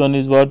identify which one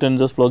is what and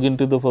just plug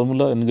into the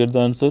formula and get the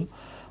answer,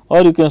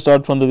 or you can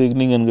start from the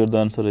beginning and get the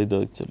answer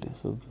either actually.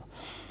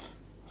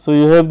 So,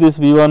 you have this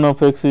v1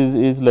 of x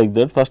is like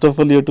that. First of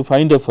all, you have to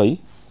find a phi.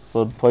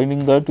 For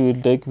finding that, you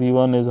will take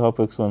v1 as half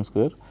x1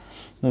 square.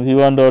 Now,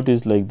 v1 dot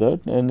is like that,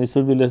 and it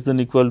should be less than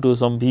equal to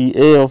some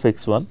va of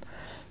x1.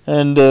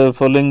 And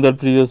following that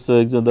previous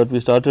example that we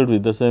started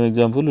with, the same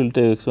example, we will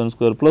take x1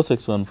 square plus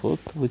x1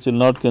 fourth, which will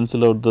not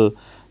cancel out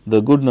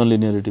the good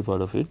nonlinearity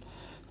part of it.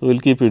 So, we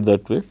will keep it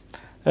that way,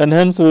 and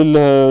hence we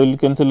will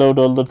cancel out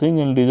all the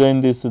thing and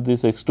design this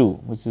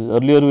x2, which is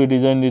earlier we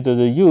designed it as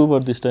a u,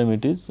 but this time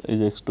it is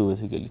x2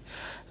 basically.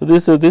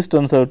 So, this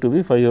turns out to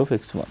be phi of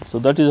x1. So,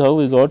 that is how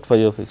we got phi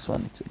of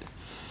x1 actually.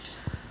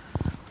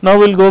 Now,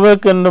 we will go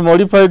back and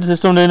modified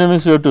system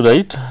dynamics we have to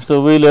write.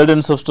 So, we will add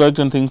and subtract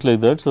and things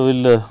like that. So,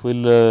 we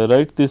will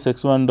write this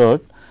x1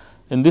 dot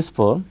in this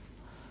form,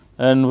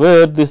 and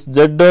where this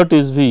z dot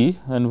is v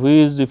and v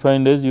is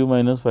defined as u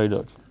minus phi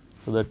dot.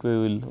 So, that way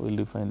we will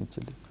define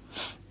actually.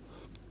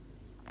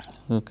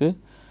 Okay.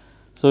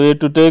 So, we have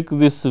to take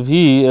this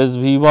v as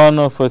v1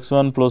 of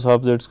x1 plus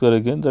half z square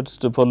again, that is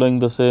following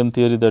the same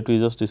theory that we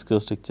just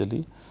discussed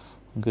actually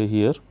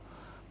here.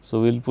 So,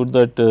 we will put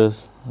that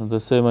the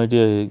same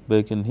idea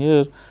back in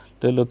here,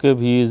 tell okay,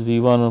 v is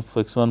v1 of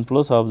x1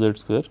 plus half z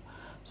square.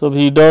 So,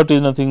 v dot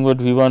is nothing but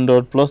v1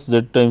 dot plus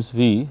z times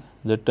v,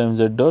 z times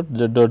z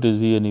dot is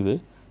v anyway.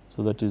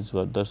 So, that is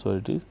what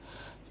it is.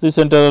 This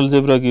entire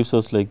algebra gives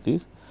us like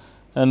this,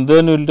 and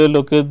then we will tell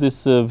okay,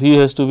 this v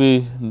has to be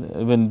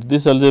when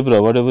this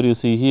algebra whatever you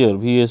see here,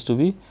 v has to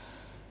be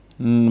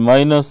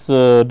minus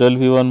del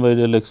v1 by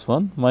del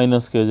x1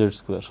 minus kz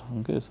square.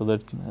 Okay. So,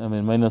 that I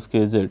mean minus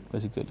kz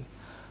basically.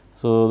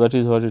 So, that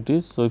is what it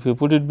is. So, if you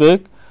put it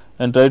back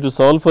and try to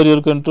solve for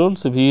your control,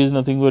 so v is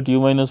nothing but u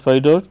minus phi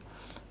dot.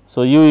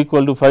 So, u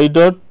equal to phi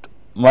dot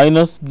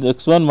minus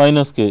x1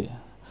 minus k,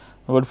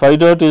 but phi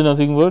dot is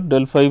nothing but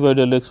del phi by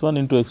del x1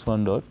 into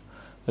x1 dot.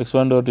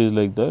 X1 dot is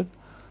like that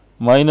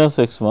minus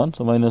x1,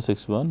 so minus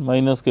x1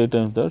 minus k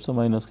times that, so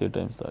minus k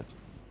times that.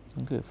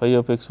 Okay, phi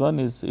of x1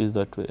 is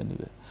that way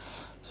anyway.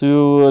 So,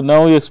 you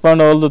now you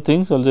expand all the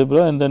things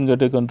algebra and then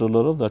get a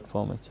controller of that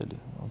form actually.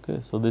 Okay.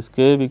 So, this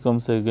k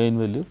becomes a gain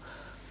value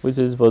which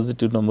is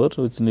positive number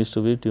which needs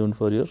to be tuned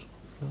for your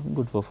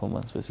good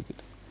performance basically.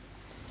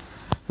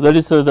 So, that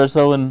is that is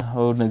how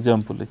an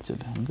example actually.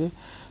 Okay.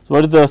 So,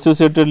 what is the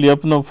associated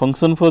Lyapunov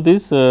function for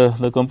this?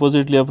 The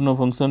composite Lyapunov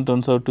function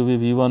turns out to be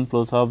V1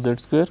 plus half z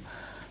square.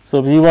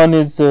 So, V1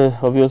 is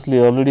obviously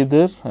already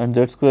there and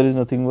z square is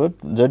nothing but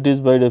z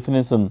is by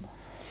definition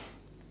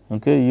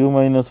okay, u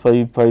minus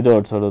phi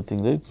dot sort of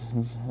thing, right?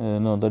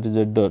 No, that is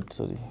z dot,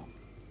 sorry.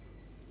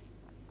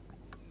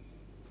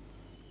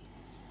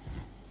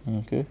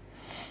 Okay.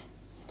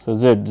 So,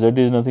 z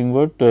is nothing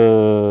but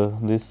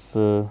this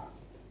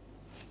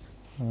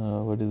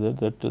what is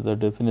that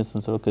definition,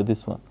 so okay,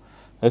 this one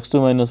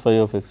x2 minus phi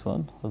of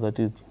x1, so that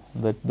is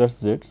that's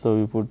z. So,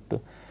 we put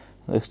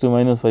x2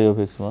 minus phi of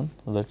x1,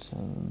 so that is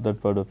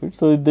that part of it.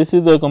 So, this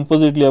is the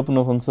composite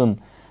Lyapunov function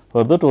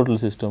for the total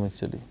system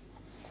actually.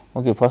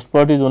 Okay, first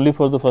part is only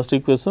for the first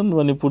equation,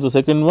 when you put the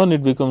second one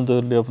it becomes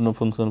the Lyapunov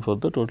function for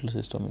the total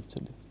system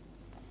actually.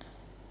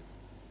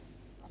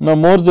 Now,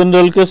 more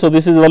general case, so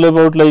this is all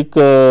about like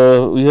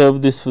we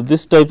have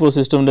this type of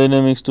system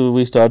dynamics to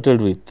we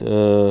started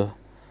with.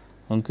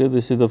 Okay,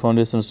 this is the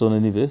foundation stone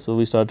anyway. So,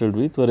 we started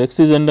with where x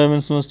is n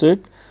dimensional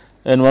state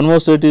and one more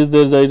state is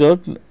there xi dot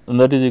and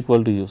that is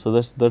equal to u. So,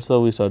 that is how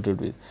we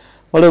started with.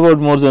 What about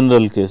more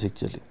general case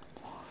actually?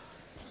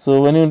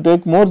 So, when you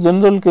take more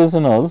general case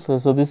and all,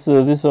 so this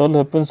all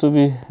happens to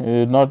be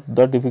not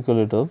that difficult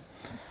at all.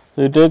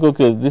 So, you take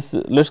okay, this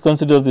let us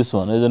consider this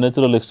one as a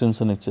natural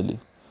extension actually.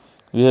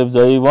 We have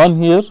xi 1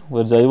 here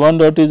where xi 1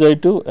 dot is xi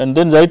 2 and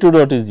then xi 2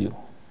 dot is u.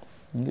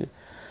 Okay.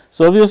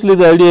 So, obviously,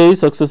 the idea is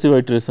successive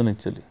iteration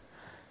actually.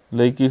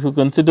 Like if you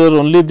consider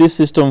only this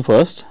system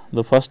first,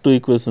 the first two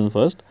equations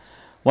first,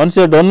 once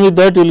you are done with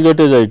that you will get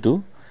a xi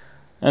 2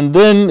 and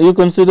then you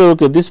consider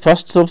okay, this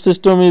first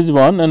subsystem is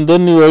 1 and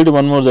then you add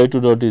one more xi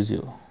 2 dot is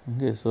u.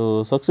 Okay.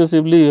 So,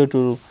 successively you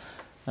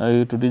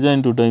have to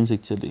design 2 times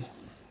actually.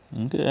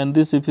 Okay. And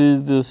this if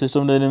is the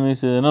system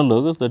dynamics is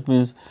analogous, that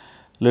means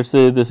let us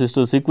say the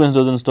system sequence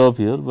does not stop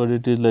here, but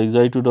it is like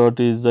xi 2 dot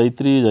is xi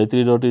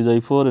 3 dot is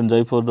xi 4 and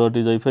xi 4 dot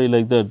is xi 5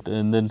 like that,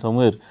 and then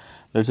somewhere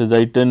let us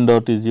say xi 10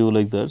 dot is u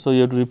like that. So,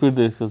 you have to repeat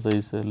the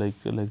exercise like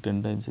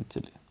 10 times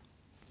actually.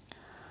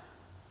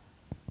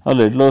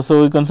 Alright,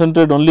 so we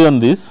concentrate only on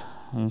this.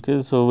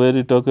 Okay, so where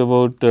we talk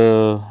about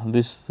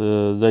this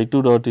xi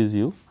 2 dot is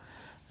u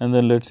and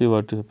then let us see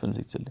what happens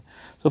actually.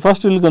 So,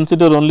 first we will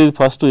consider only the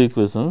first two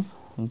equations.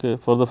 Okay,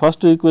 for the first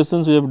two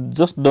equations we have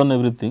just done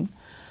everything.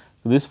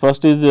 This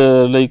first is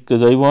like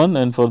xi 1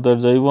 and for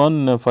that xi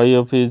 1 phi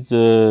of is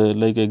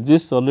like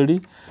exists already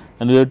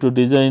and we have to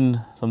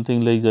design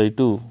something like xi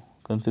 2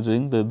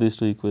 considering these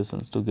two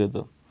equations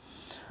together.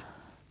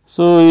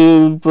 So, we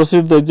will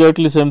proceed the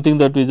exactly same thing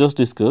that we just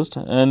discussed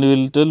and we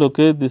will tell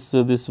okay, this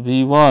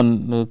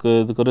V1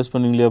 the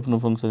corresponding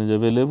Lyapunov function is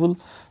available,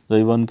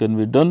 xi 1 can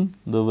be done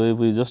the way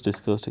we just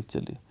discussed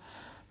actually.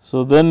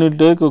 So, then we will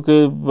take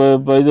okay,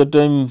 by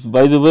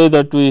the way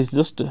that we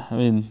just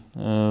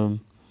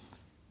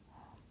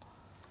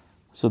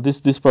so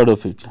this part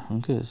of it.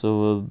 Okay.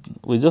 So,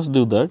 we just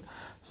do that.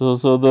 So,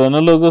 the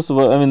analogous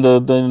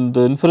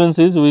the inference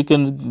is we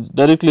can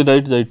directly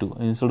write xi 2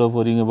 instead of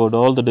worrying about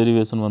all the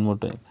derivation one more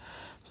time.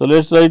 So, let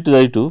us write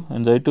xi 2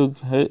 and xi 2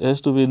 has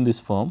to be in this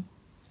form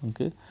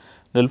okay,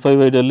 del phi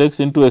by del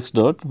x into x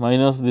dot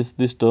minus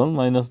this term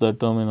minus that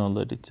term and all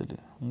that actually.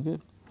 Okay.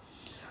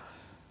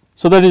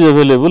 So, that is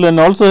available and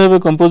also have a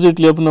composite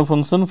Lyapunov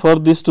function for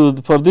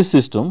this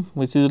system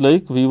which is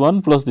like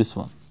V1 plus this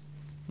one,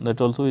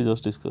 that also we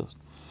just discussed.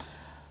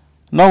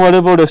 Now, what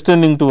about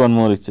extending to one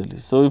more actually?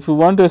 So, if you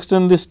want to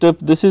extend this step,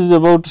 this is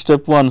about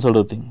step 1 sort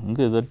of thing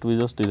okay, that we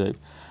just derived.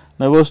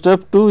 Now, about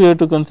step 2 we have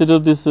to consider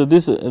this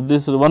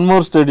one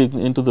more state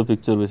into the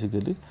picture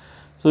basically.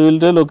 So, we will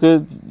tell okay,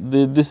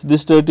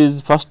 this state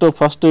is first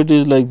state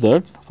is like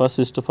that, first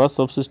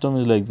subsystem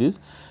is like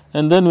this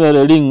and then we are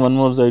adding one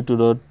more xi 2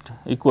 dot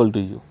equal to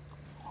u.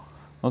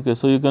 Okay.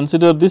 So, you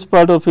consider this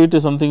part of it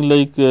is something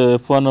like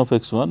f1 of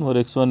x1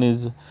 where x1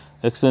 is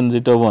xn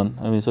zeta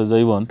 1 so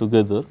xi 1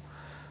 together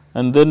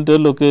and then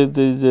tell okay,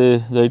 there is a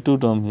xi 2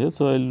 term here.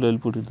 So, I will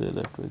put it there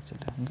that way actually.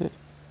 Okay.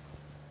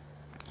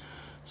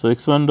 So,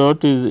 x1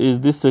 dot is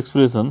this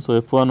expression. So,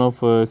 f1 of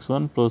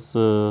x1 plus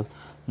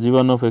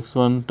g1 of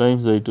x1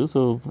 times xi 2.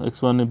 So,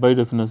 x1 by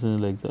definition is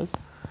like that.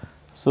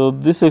 So,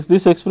 this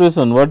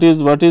expression what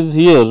is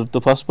here, the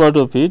first part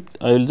of it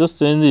I will just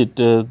change it,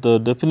 the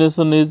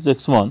definition is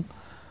x1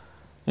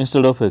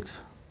 instead of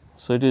x.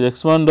 So, it is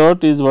x1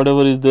 dot is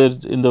whatever is there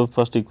in the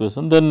first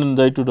equation, then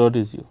xi 2 dot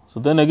is u. So,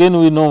 then again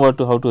we know how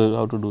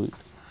to do it.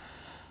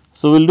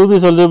 So, we will do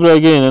this algebra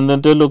again and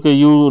then tell okay,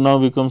 u now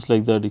becomes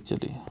like that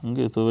actually.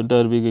 Okay. So,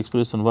 entire big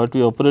expression what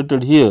we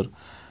operated here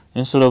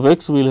instead of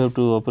x we will have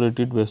to operate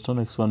it based on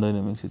x1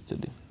 dynamics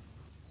actually.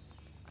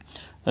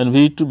 And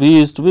v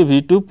is to be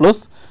v2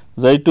 plus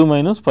xi 2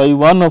 minus phi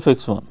 1 of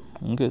x1.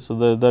 Okay.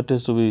 So, that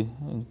has to be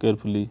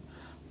carefully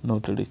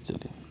noted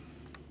actually.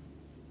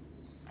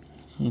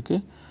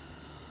 okay,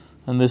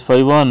 and this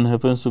phi 1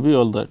 happens to be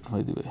all that,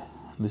 by the way,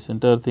 this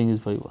entire thing is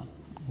phi 1.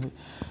 Okay.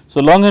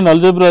 So, long hand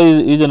algebra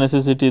is a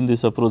necessity in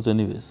this approach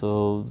anyway.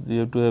 So, you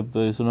have to have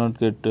you should not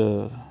get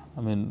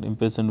I mean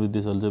impatient with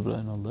this algebra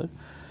and all that.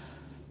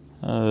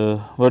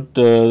 But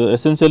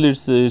essentially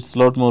it's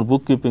lot more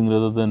bookkeeping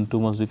rather than too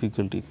much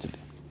difficulty actually.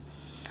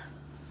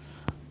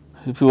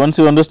 If you once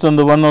you understand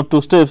the one or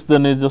two steps,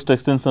 then it's just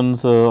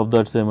extensions of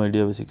that same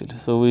idea basically.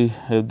 So, we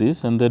have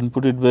this and then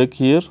put it back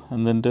here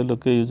and then tell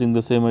okay, using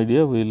the same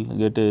idea we will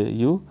get a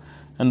u,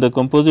 and the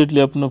composite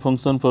Lyapunov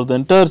function for the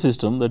entire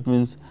system, that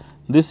means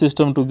this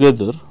system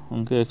together,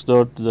 okay, x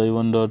dot xi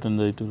 1 dot and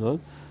xi 2 dot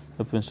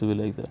happens to be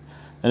like that.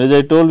 And as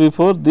I told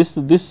before, this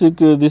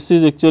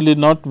is actually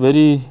not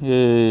very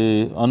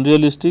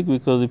unrealistic,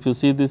 because if you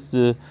see this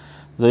xi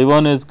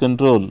 1 as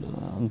control,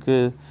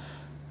 okay,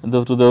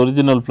 to the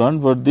original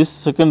plant, but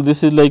this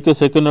is like a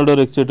second order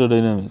actuator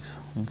dynamics.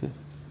 Okay.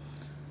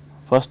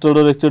 First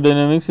order actuator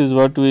dynamics is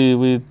what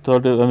we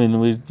thought, I mean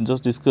we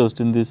just discussed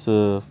in this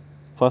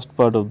first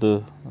part of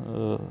the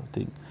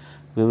thing.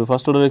 We have a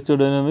first order actuator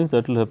dynamics,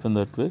 that will happen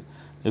that way.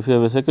 If you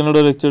have a second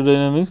order actuator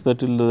dynamics,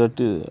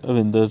 I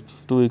mean the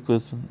two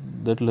equations,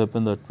 that will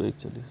happen that way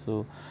actually.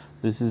 So,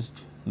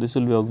 this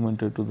will be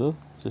augmented to the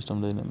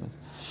system dynamics.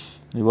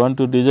 You want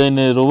to design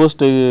a robust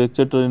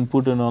actuator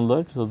input and all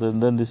that. So,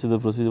 then this is the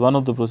procedure, one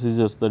of the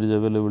procedures that is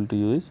available to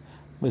you is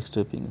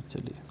backstepping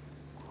actually.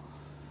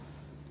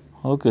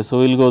 Okay, so,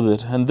 we will go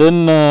there and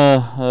then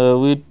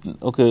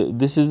okay,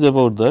 this is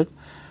about that,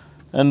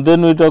 and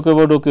then we talk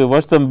about okay, what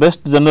is the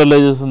best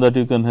generalization that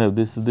you can have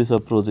this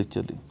approach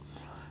actually.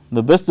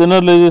 The best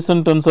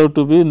generalization turns out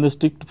to be in the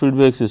strict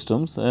feedback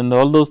systems, and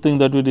all those things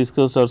that we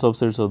discussed are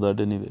subsets of that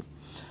anyway.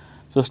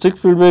 So, strict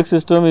feedback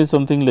system is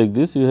something like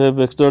this, you have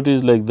x dot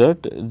is like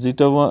that,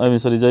 zeta 1 I mean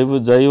sorry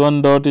xi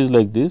 1 dot is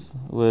like this,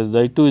 where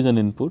xi 2 is an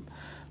input,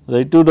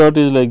 xi 2 dot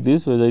is like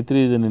this, where xi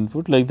 3 is an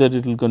input, like that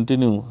it will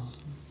continue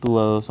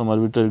to some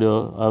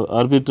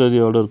arbitrary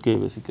order k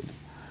basically.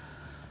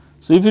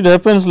 So, if it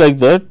happens like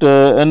that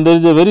and there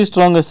is a very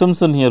strong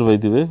assumption here by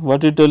the way,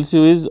 what it tells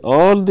you is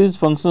all these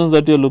functions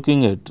that you are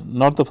looking at,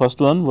 not the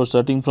first one, but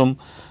starting from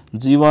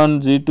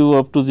g1, g2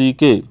 up to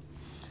gk,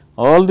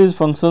 all these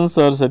functions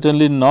are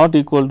certainly not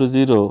equal to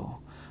 0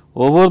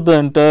 over the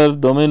entire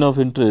domain of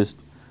interest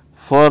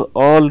for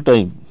all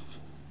time.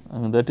 I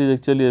mean that is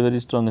actually a very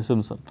strong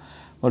assumption,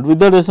 but with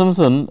that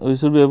assumption we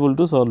should be able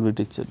to solve it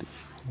actually.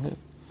 Okay.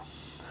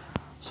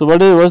 So,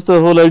 what is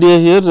the whole idea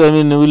here? I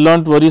mean we will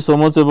not worry so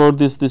much about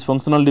this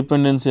functional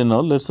dependency and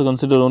all, let us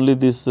consider only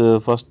this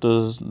first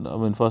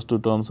two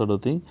terms sort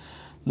of thing.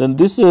 Then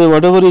this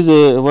whatever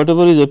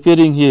is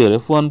appearing here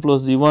f1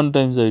 plus g1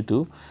 times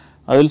i2,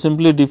 I will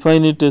simply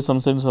define it as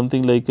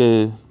something like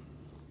a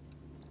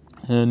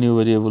new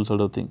variable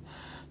sort of thing.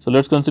 So,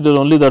 let us consider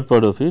only that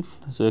part of it.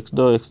 So, x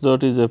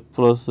dot is f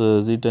plus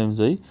z times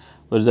I,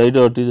 where z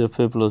dot is f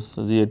a plus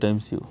z a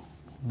times u.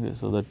 Okay,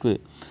 so, that way.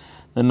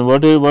 Then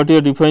what you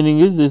are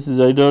defining is this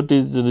z dot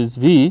is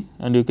v,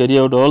 and you carry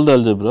out all the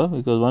algebra,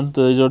 because once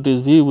the z dot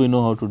is v we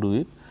know how to do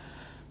it.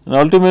 And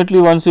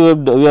ultimately once we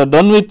are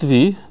done with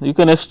v, you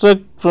can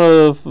extract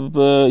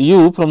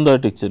u from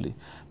that actually,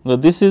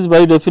 because this is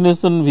by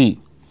definition v.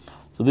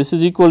 So, this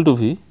is equal to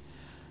v.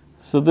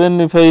 So,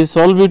 then if I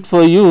solve it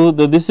for u,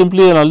 this is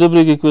simply an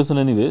algebraic equation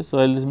anyway. So,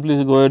 I will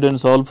simply go ahead and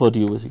solve for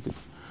u basically.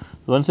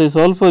 Once I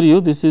solve for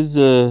u, this is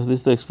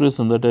the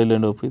expression that I will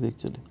end up with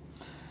actually,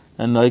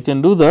 and I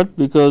can do that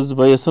because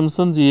by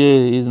assumption G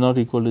A is not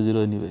equal to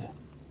 0 anyway.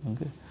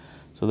 Okay.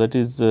 So, that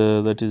is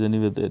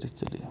anyway there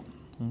actually.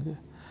 Okay.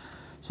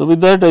 So,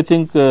 with that I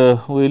think we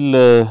will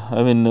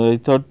I mean I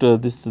thought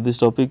this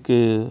topic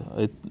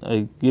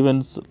I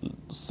given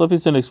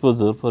sufficient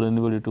exposure for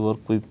anybody to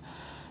work with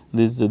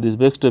these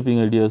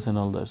backstepping ideas and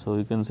all that. So,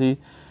 you can see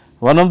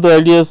one of the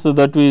ideas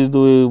that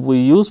we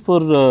use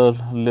for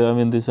I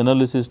mean this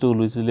analysis tool,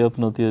 which is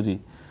Lyapunov theory.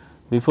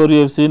 Before we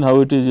have seen how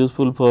it is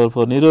useful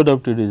for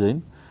neo-adaptive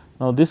design.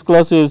 Now, this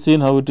class we have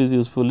seen how it is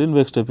useful in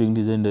backstepping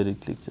design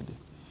directly actually.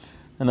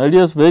 And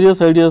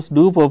various ideas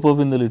do pop up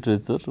in the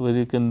literature, where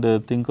you can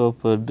think of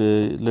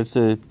let us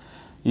say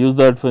use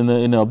that for in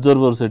an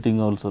observer setting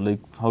also, like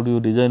how do you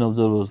design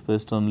observers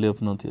based on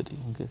Lyapunov theory.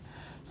 Okay.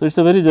 So, it is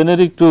a very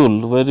generic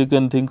tool where you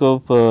can think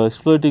of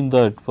exploiting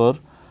that for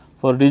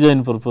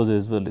design purpose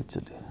as well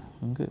actually.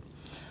 Okay.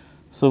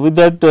 So, with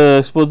that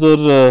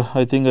exposure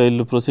I think I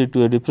will proceed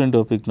to a different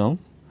topic now,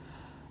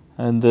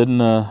 and then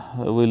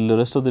the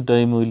rest of the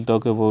time we will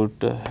talk about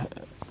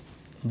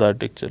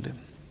that actually.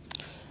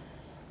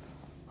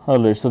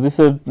 Alright. So,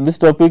 this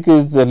topic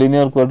is the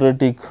linear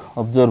quadratic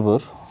observer.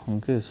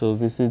 Okay. So,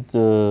 this is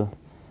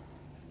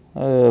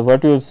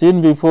what you have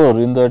seen before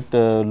in that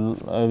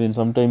I mean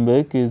some time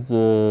back is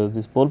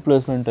this pole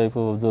placement type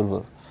of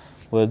observer,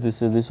 where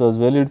this was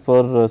valid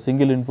for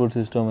single input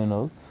system and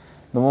all.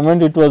 The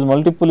moment it was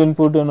multiple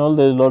input and all,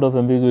 there is a lot of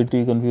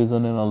ambiguity,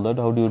 confusion and all that.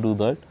 How do you do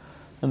that?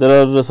 And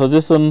there are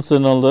suggestions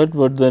and all that,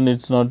 but then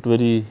it is not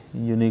very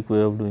unique way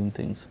of doing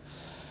things.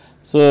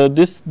 So,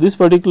 this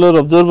particular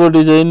observer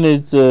design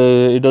is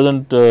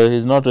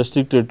is not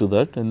restricted to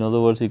that. In other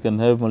words, you can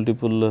have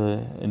multiple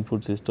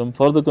input system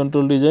for the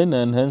control design,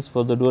 and hence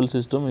for the dual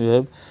system you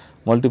have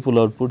multiple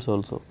outputs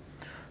also.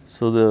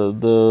 So,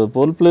 the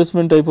pole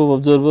placement type of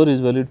observer is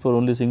valid for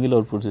only single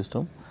output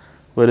system,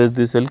 whereas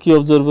this LQ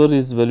observer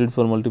is valid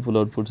for multiple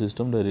output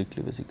system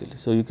directly basically.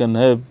 So, you can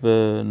have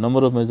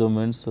number of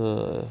measurements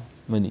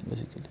many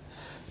basically.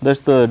 That is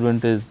the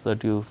advantage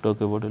that you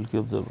talk about LQ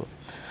observer.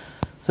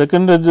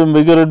 Second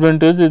bigger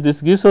advantage is this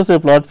gives us a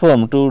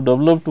platform to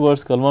develop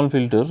towards Kalman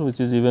filter, which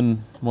is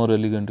even more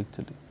elegant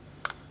actually.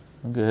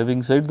 Okay.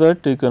 Having said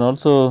that, you can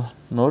also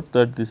note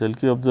that this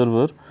LQ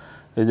observer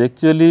is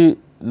actually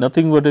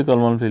nothing but a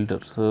Kalman filter.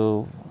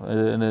 So,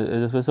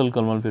 a special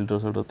Kalman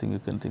filter sort of thing you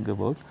can think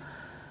about,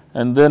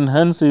 and then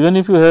hence even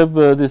if you have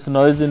this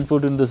noise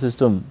input in the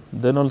system,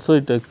 then also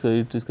it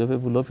is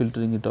capable of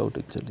filtering it out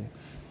actually.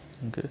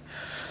 Okay.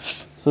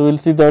 So, we will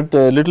see that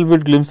little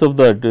bit glimpse of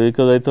that,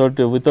 because I thought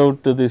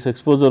without this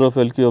exposure of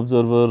LQ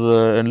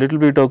observer and little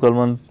bit of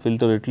Kalman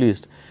filter at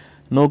least,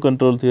 no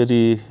control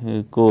theory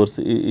course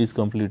is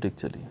complete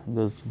actually,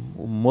 because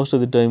most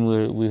of the time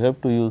we have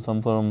to use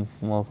some form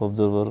of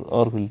observer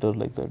or filter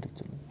like that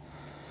actually.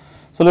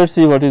 So, let us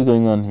see what is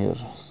going on here.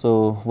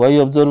 So, why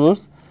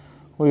observers?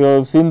 We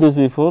have seen this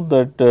before,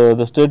 that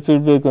the state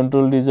feedback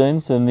control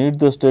designs need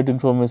the state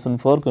information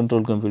for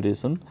control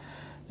computation,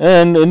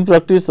 and in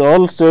practice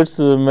all states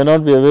may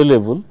not be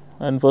available,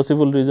 and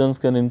possible reasons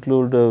can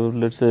include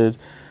let us say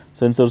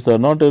sensors are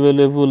not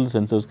available,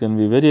 sensors can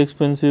be very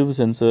expensive,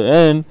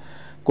 and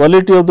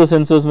quality of the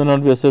sensors may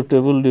not be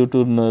acceptable due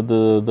to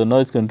the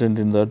noise content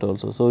in that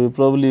also. So, you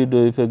probably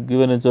if you are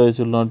given a choice,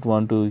 you will not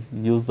want to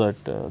use that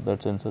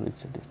sensor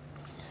actually.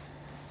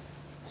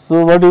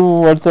 So, what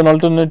is an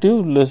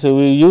alternative? Let us say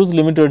we use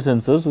limited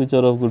sensors which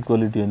are of good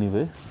quality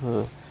anyway,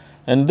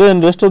 and then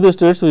rest of the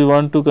states we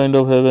want to kind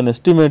of have an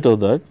estimate of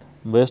that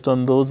based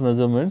on those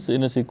measurements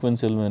in a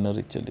sequential manner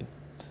actually.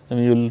 I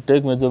mean, you will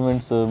take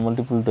measurements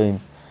multiple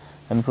times,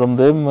 and from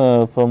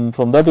them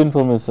from that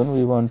information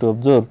we want to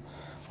observe,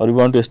 or we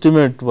want to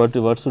estimate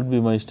what should be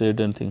my state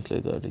and things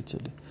like that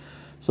actually.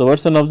 So, what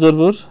is an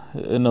observer?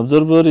 An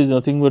observer is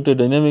nothing but a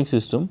dynamic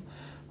system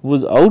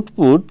whose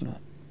output,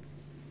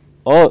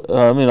 or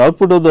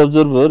output of the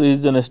observer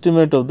is an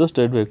estimate of the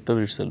state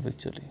vector itself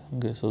actually.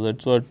 Okay. So, that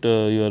is what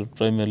you are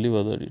primarily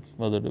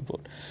bothered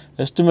about,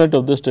 estimate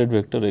of the state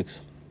vector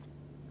x.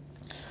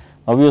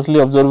 Obviously,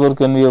 observer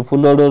can be a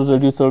full order,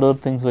 reduced order,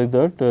 things like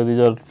that. These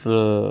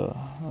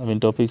are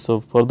topics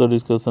of further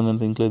discussion and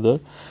things like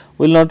that.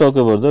 We will not talk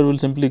about that, we will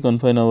simply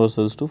confine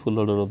ourselves to full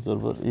order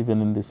observer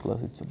even in this class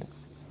actually.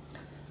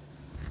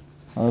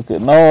 Okay.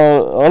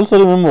 Now, also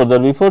remember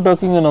that before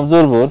talking an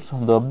observer,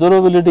 the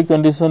observability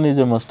condition is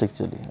a must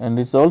actually, and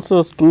it is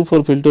also true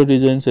for filter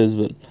designs as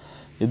well.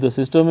 If the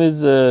system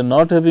is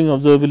not having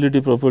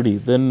observability property,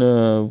 then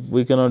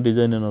we cannot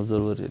design an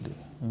observer really.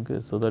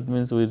 Okay. So, that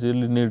means we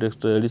really need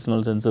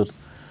additional sensors,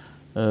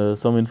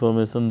 some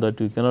information that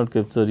we cannot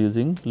capture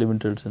using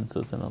limited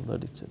sensors and all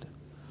that actually.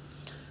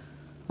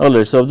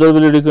 Alright. So,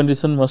 observability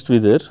condition must be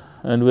there,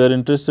 and we are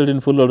interested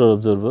in full order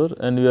observer,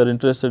 and we are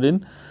interested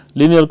in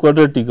linear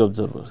quadratic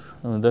observers.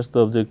 That is the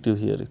objective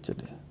here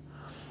actually.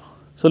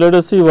 So, let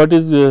us see what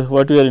is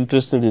what we are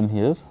interested in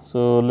here.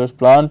 So, let us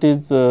plant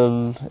is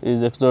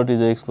x dot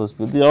is x plus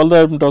b. All that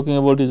I am talking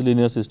about is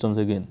linear systems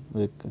again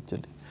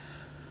actually.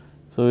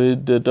 So,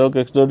 we talk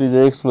x dot is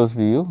ax plus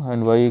bu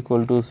and y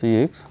equal to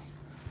cx.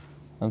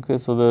 Okay.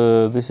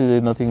 So, this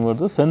is nothing but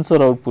the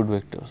sensor output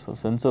vector. So,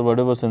 sensor,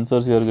 whatever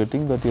sensors you are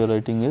getting, that you are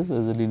writing as a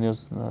linear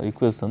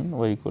equation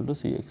y equal to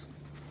cx,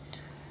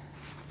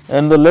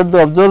 and let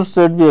the observed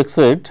state be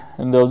xit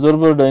in the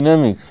observer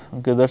dynamics.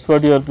 Okay. That is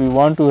what we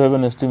want to have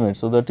an estimate.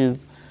 So,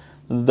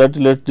 that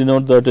let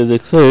denote that as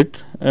xit,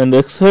 and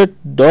xit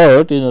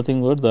dot is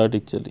nothing but that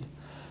actually.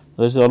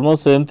 That is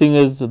almost same thing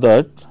as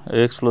that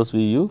x plus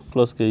bu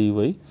plus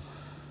key,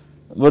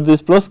 but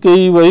this plus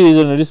key is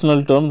an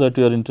additional term that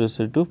we are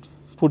interested to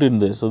put in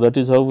there. So, that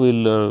is how we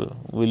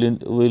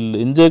will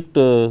inject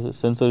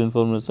sensor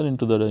information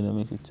into the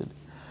dynamics actually.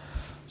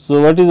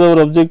 So, what is our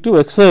objective?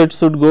 Xit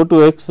should go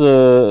to x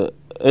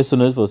as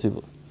soon as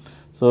possible.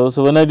 So,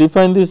 when I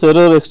define this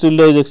error x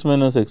tilde is x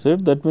minus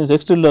xit, that means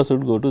x tilde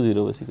should go to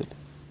 0 basically.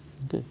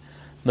 Okay.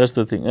 That is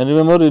the thing, and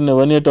remember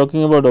when you are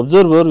talking about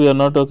observer, we are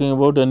not talking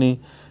about any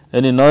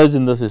noise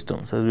in the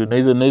system. So,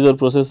 neither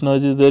process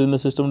noise is there in the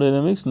system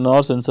dynamics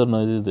nor sensor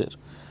noise is there.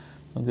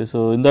 Okay.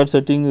 So, in that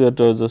setting we are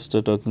just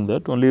talking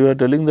that only we are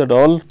telling that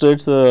all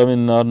states are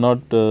not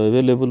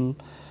available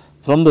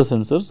from the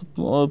sensors.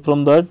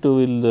 From that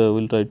we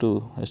will try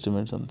to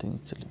estimate something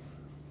actually.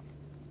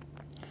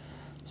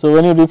 So,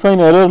 when you define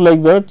error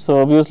like that, so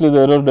obviously the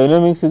error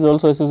dynamics is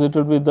also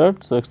associated with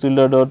that. So, x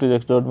tilde dot is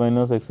x dot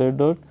minus xit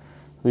dot,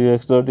 so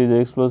x dot is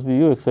x plus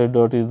bu, xit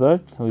dot is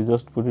that, we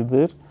just put it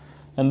there,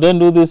 and then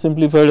do this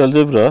simplified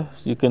algebra.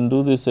 So, you can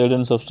do this add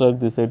and subtract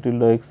this a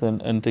tilde x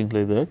and things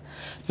like that,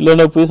 you will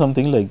end up with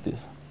something like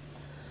this.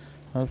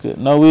 Okay.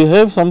 Now, we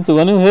have something,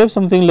 when you have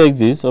something like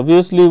this,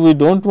 obviously we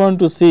do not want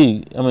to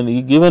see, I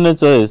mean, given a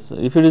choice,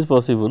 if it is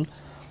possible,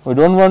 we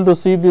do not want to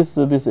see this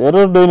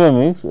error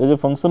dynamics as a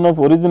function of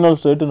original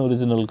state and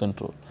original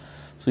control.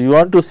 So, you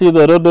want to see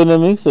the error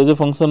dynamics as a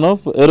function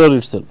of error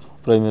itself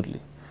primarily.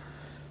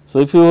 So,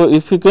 if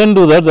you can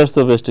do that, that is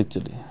the best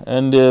actually,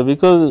 and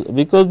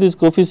because these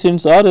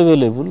coefficients are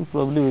available,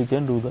 probably we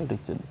can do that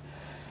actually,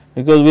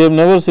 because we have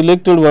never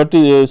selected what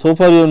is so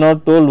far you have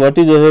not told what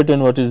is A hat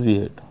and what is B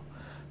hat.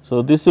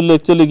 So, this will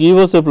actually give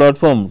us a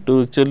platform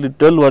to actually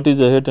tell what is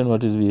A hat and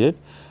what is B hat,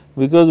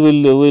 because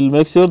we will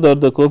make sure that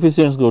the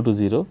coefficients go to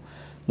 0,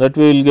 that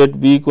we will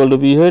get B equal to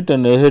B hat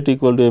and A hat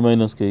equal to A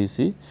minus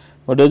KEC.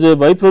 But as a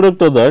byproduct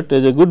of that,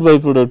 as a good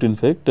byproduct in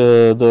fact,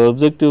 the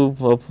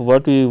objective of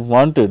what we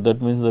wanted,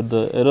 that means that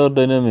the error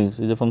dynamics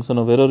is a function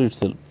of error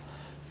itself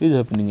is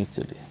happening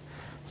actually.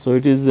 So,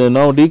 it is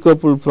now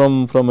decoupled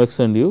from x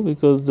and u,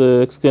 because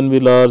x can be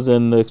large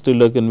and x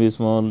tilde can be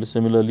small,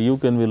 similarly u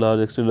can be large,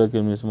 x tilde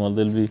can be small,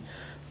 there will be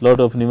lot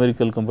of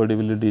numerical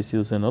compatibility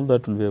issues and all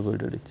that will be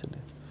avoided actually.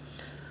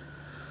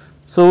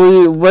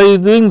 So, by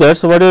doing that,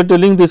 so what I am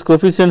telling, these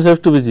coefficients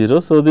have to be 0.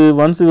 So,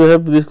 once you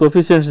have these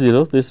coefficients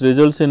 0, this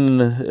results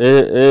in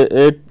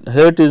A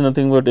hat is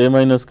nothing but A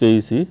minus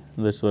KEC,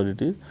 that is what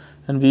it is,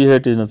 and B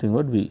hat is nothing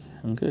but B.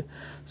 Okay.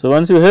 So,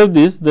 once you have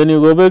this, then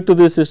you go back to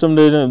this system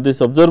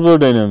this observer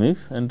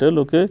dynamics and tell,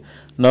 okay,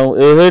 now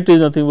A hat is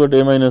nothing but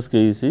A minus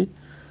KEC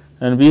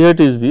and B hat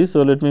is B.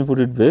 So, let me put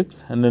it back,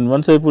 and then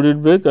once I put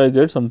it back, I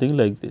get something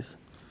like this.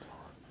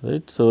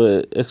 Right.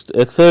 So,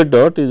 x hat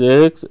dot is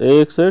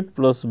Ax hat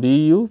plus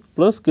Bu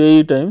plus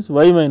Ke times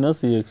y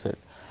minus Cx hat,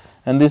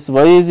 and this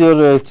y is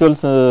your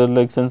actual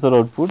like sensor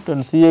output,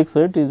 and Cx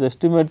hat is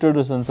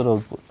estimated sensor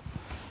output.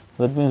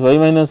 That means y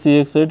minus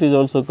Cx hat is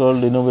also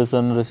called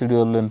innovation,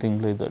 residual and things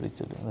like that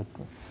actually.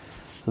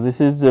 So, this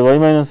is y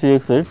minus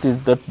Cx hat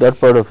is that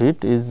part of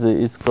it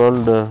is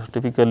called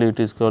typically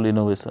it is called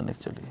innovation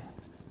actually,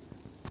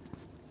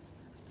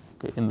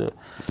 okay, in the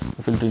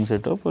filtering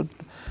setup. But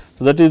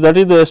that is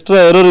the extra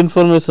error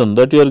information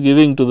that you are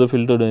giving to the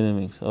filter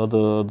dynamics or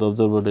the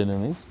observer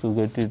dynamics to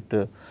get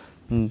it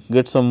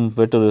get some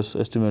better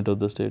estimate of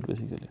the state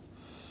basically,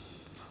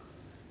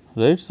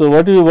 right. So,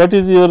 what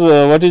is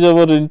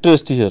our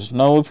interest here?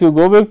 Now, if you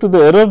go back to the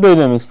error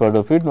dynamics part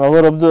of it,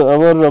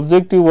 our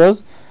objective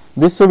was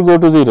this should go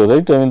to 0,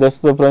 right. I mean, that is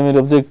the primary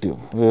objective,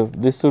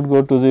 this should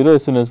go to 0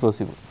 as soon as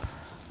possible.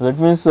 That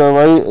means,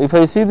 if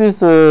I see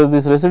this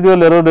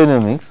residual error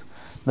dynamics,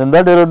 then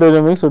that error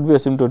dynamics would be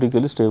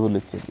asymptotically stable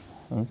actually.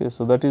 Okay.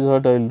 So, that is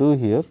what I will do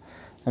here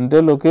and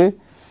tell, okay,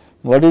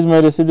 what is my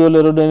residual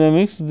error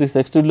dynamics? This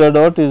x tilde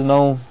dot is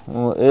now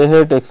A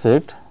hat x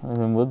hat,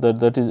 remember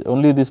that is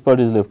only this part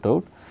is left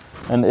out,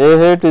 and A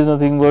hat is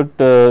nothing but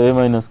A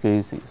minus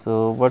KEC.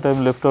 So, what I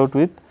am left out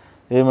with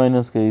A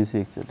minus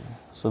KEC actually.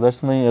 So, that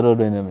is my error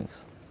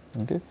dynamics.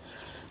 Okay.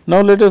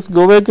 Now, let us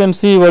go back and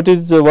see what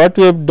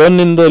we have done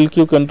in the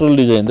LQ control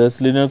design, that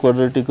is linear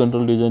quadratic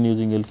control design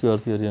using LQR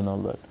theory and all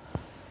that.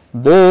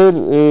 There,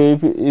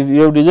 if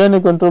you have designed a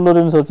controller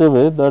in such a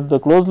way that the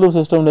closed loop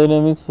system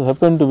dynamics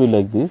happen to be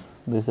like this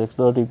x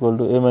dot equal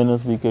to A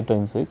minus Bk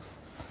times x,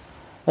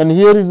 and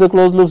here it is the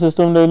closed loop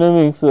system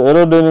dynamics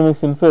error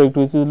dynamics in fact,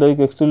 which is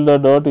like x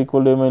tilde dot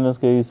equal to A minus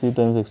KEC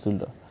times x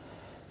tilde.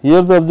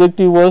 Here the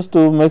objective was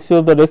to make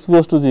sure that x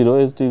goes to 0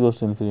 as t goes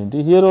to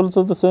infinity. Here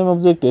also the same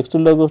objective, x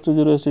tilde goes to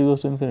 0 as t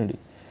goes to infinity.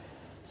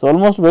 So,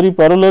 almost very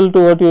parallel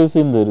to what you have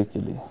seen there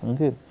actually.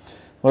 Okay.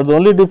 But the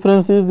only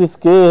difference is this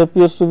K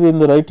appears to be in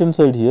the right hand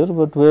side here,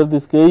 but where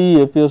this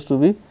Ke appears to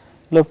be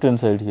left hand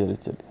side here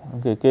actually.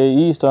 Okay.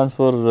 Ke stands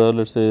for let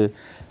us say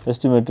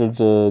estimated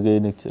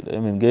gain actually, I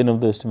mean gain of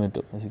the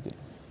estimator basically.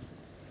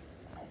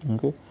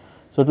 Okay.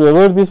 So, to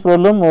avoid this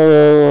problem,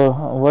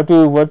 what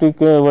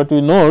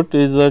we note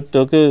is that,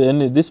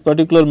 okay, this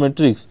particular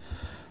matrix,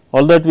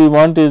 all that we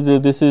want is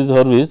this is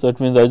Hurwitz, that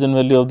means the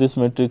eigenvalue of this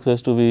matrix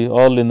has to be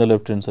all in the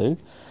left hand side.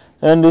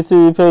 And if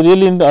I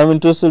really am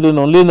interested in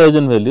only in the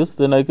eigenvalues,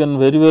 then I can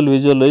very well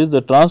visualize the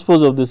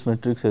transpose of this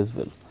matrix as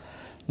well.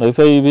 Now, if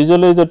I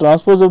visualize the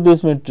transpose of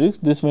this matrix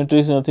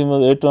is nothing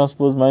but A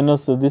transpose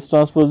minus this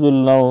transpose will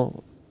now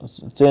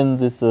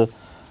change this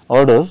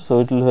order.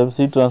 So, it will have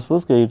C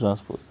transpose Ke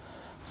transpose.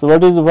 So,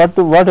 what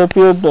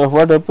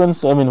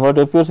happens, I mean what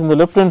appears in the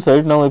left hand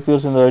side now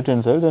appears in the right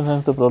hand side, and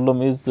hence the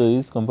problem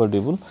is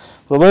compatible,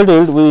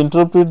 provided we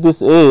interpret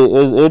this A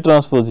as A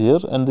transpose here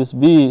and this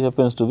B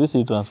happens to be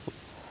C transpose.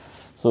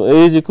 So, A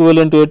is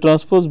equivalent to A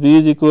transpose, B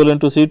is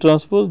equivalent to C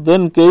transpose,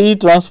 then Ke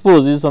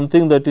transpose is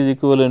something that is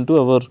equivalent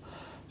to our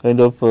kind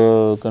of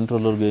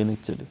controller gain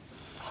actually.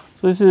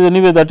 So, this is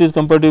anyway that is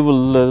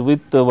compatible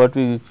with what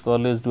we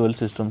call as dual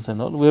systems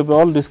and all. We have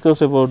all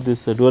discussed about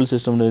this dual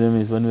system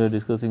dynamics when we are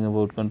discussing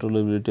about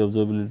controllability,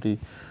 observability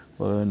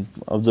and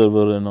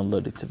observer and all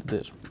that actually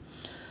there.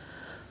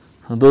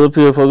 Those of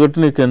you have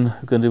forgotten, you can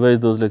revise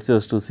those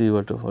lectures to see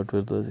what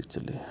were those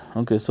actually.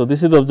 Okay. So,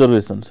 this is the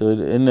observation. So,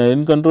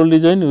 in control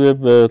design we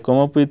have come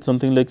up with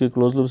something like a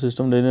closed loop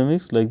system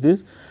dynamics like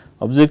this,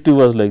 objective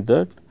was like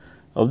that,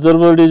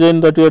 Observer design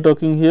that we are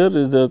talking here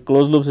is the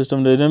closed loop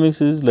system dynamics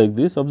is like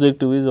this,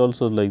 objective is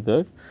also like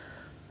that.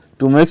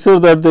 To make sure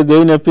that the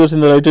gain appears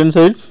in the right hand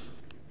side,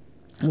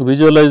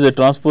 visualize the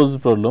transpose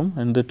problem,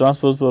 and the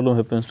transpose problem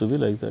happens to be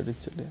like that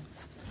actually.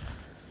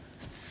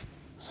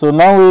 So,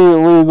 now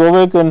we go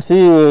back and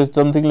see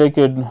something like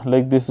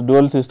this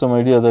dual system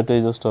idea that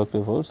I just talked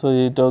about. So,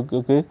 we talk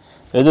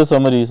as a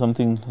summary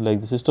something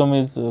like the system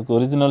is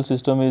original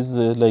system is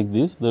like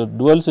this, the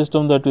dual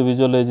system that we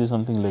visualize is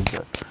something like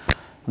that.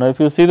 Now,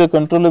 if you see the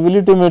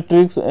controllability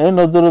matrix and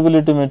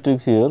observability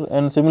matrix here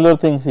and similar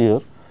things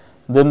here,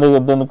 then the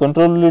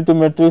controllability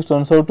matrix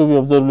turns out to be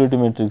observability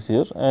matrix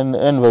here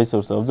and vice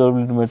versa,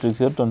 observability matrix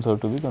here turns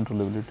out to be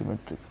controllability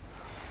matrix.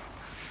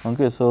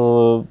 Okay,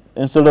 so,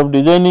 instead of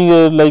designing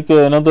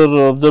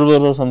another observer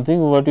or something,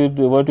 what we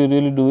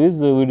really do is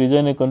we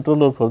design a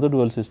controller for the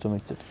dual system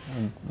actually,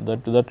 and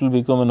that will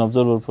become an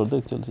observer for the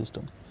actual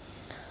system.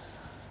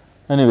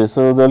 Anyway,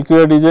 so the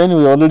LQR design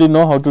we already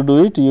know how to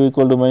do it, u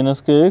equal to minus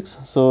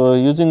kx. So,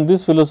 using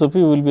this philosophy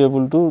we will be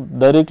able to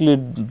directly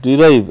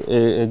derive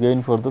a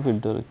gain for the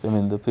filter, I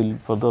mean the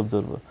for the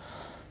observer.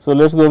 So,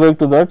 let us go back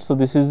to that. So,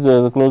 this is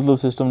the closed loop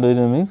system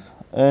dynamics,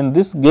 and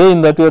this gain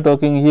that we are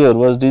talking here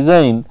was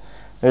designed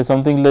as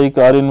something like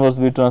R inverse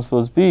B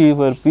transpose P,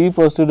 where P is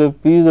a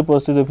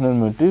positive definite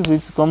matrix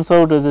which comes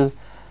out as a,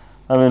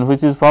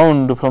 which is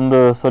found from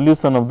the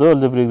solution of the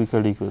algebraic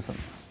Riccati equation.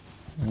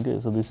 Okay,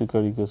 so, this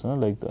Riccati equation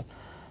like that.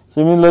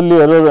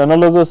 Similarly,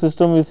 analogous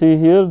system we see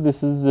here,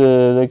 this is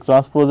like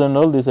transpose and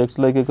all, this acts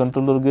like a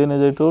controller gain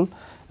as I told,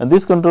 and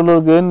this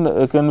controller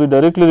gain can be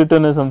directly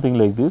written as something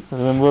like this.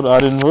 Remember,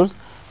 R inverse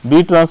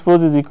B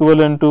transpose is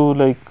equivalent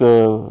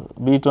to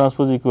B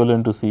transpose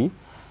equivalent to C.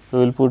 So,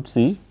 we will put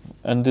C,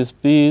 and this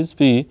P is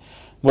P,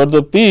 but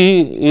the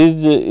P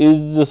is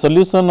the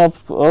solution of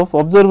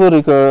observer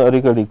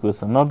Riccati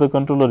equation, not the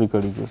controller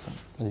Riccati equation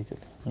basically.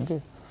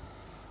 Okay.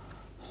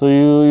 So,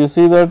 you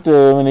see that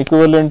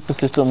equivalent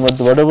system, but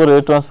whatever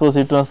A transpose,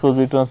 C transpose,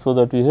 B transpose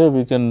that we have,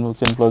 we can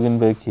plug in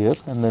back here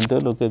and then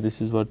tell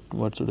this is what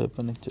should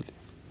happen actually.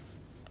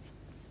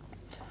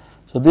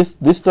 So, this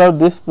type of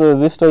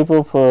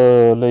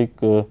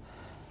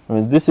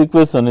this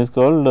equation is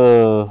called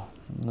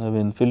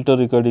filter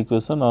Riccati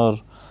equation or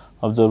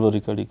observer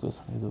Riccati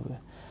equation either way.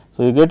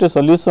 So, you get a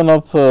solution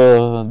of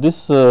this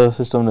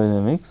system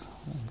dynamics,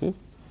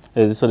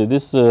 this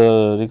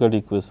Riccati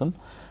equation,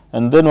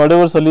 and then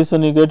whatever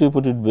solution you get, you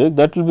put it back,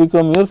 that will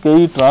become your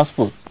KE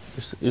transpose,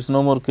 it is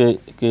no more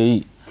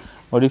KE,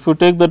 but if you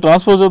take the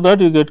transpose of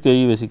that, you get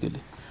KE basically.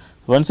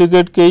 Once you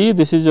get KE,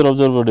 this is your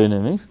observer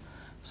dynamics.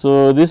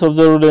 So, this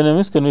observer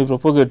dynamics can be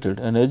propagated,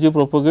 and as you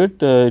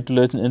propagate, it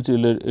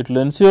will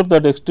ensure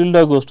that x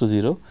tilde goes to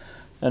 0,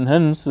 and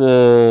hence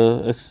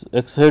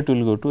x hat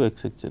will go to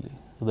x actually.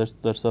 So,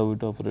 that is how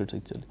it operates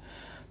actually.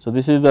 So,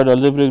 this is that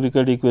algebraic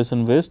Riccati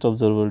equation based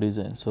observer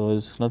design. So, it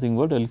is nothing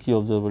but LQ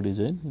observer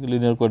design,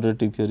 linear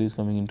quadratic theory is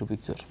coming into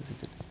picture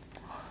basically.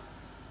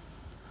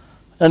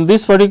 And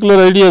this particular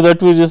idea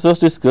that we just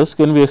discussed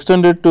can be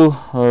extended to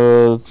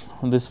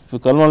this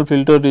Kalman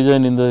filter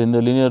design in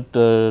the linear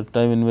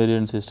time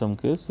invariant system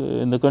case,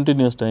 in the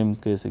continuous time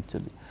case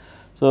actually.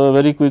 So,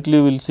 very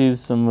quickly we will see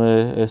some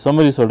a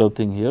summary sort of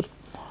thing here.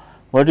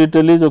 What it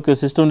tells is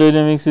system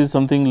dynamics is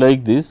something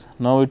like this.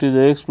 Now, it is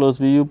Ax plus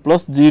Bu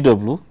plus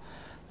GW,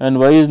 and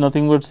Y is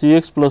nothing but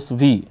Cx plus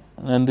V,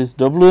 and this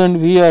W and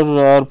V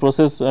are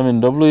process,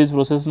 W is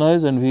process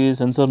noise and V is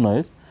sensor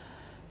noise,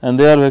 and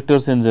they are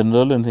vectors in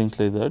general and things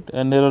like that,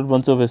 and there are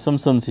bunch of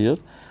assumptions here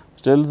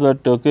which tells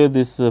that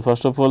this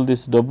first of all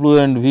this W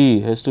and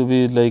V has to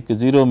be like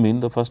 0 mean,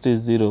 the first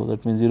is 0,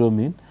 that means 0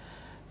 mean,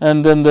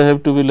 and then they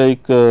have to be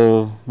like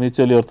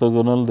mutually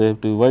orthogonal, they have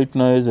to be white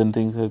noise and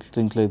things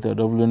like that.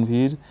 W and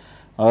V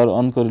are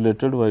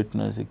uncorrelated white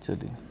noise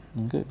actually.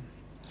 Okay.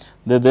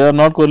 They are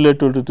not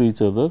correlated to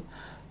each other,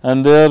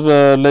 and they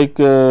are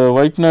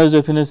white noise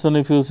definition.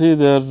 If you see,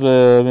 they are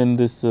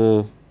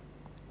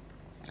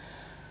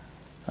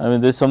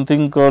there is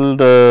something called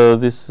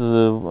this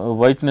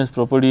whiteness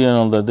property and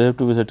all that, they have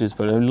to be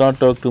satisfied. I will not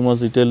talk too much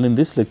detail in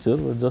this lecture,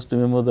 but just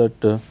remember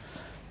that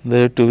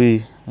they have to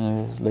be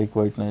like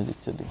white noise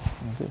actually.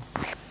 Okay.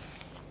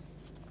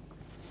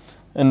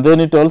 And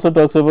then it also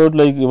talks about,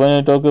 like when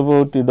I talk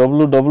about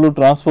W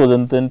transpose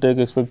and then take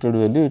expected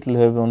value, it will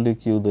have only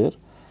Q there.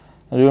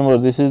 Remember,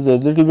 this is a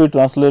little bit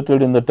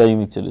translated in the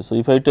time actually. So,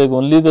 if I take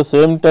only the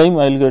same time,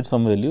 I will get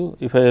some value.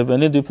 If I have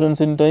any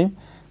difference in time,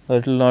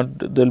 that will not,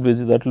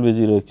 that will be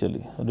 0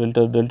 actually.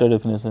 Delta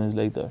definition is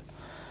like that.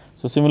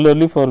 So,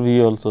 similarly for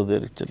V also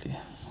there actually.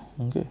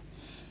 Okay.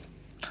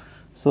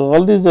 So,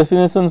 all these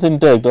definitions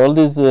intact, all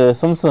these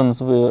assumptions,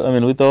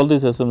 with all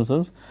these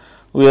assumptions,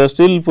 we are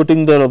still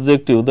putting the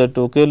objective that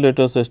let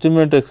us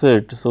estimate x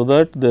hat, so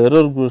that the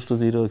error goes to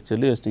 0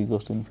 actually as t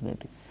goes to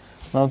infinity.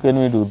 Now, can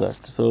we do that?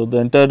 So, the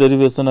entire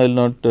derivation I will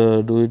not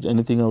do it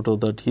anything out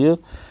of that here,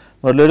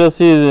 but let us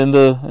see in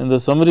the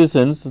summary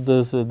sense,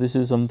 this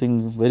is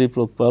something very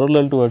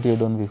parallel to what we have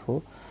done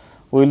before.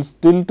 We will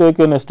still take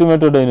an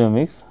estimator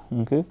dynamics,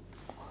 okay,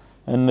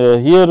 and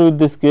here with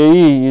this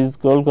KE is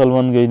called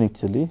Kalman gain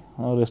actually,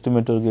 or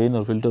estimator gain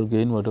or filter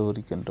gain, whatever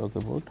you can talk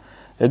about.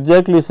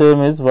 Exactly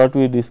same as what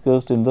we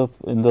discussed in the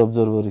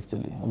observer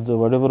actually.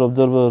 Whatever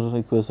observer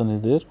equation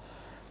is there,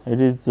 it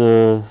is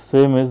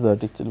same as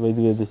that actually. By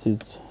the way, this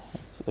is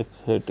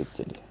x hat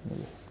actually.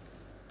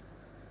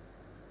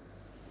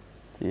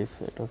 X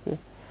hat, okay.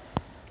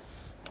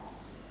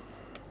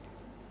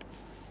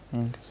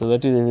 So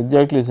that is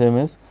exactly same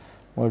as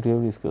what you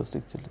have discussed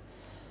actually.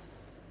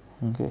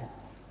 Okay.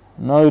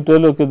 Now you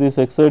tell, okay, this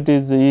x hat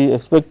is E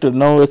expected.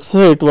 Now x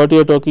hat, what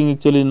you are talking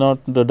actually not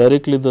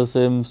directly the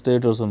same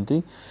state or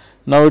something.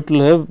 Now it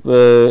will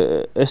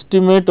have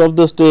estimate of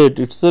the state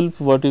itself,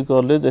 what you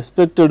call as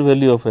expected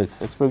value of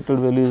x. Expected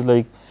value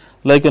is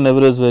like an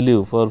average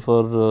value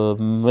for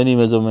many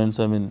measurements,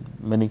 I mean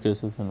many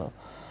cases and all.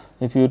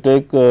 If you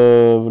take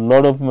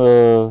lot of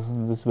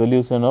this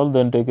values and all,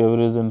 then take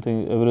average and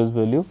average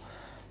value,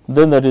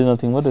 then that is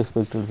nothing but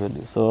expected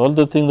value. So all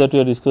the thing that we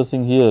are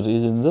discussing here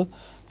is in the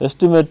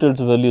estimated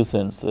value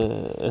sense,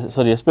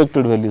 sorry,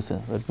 expected value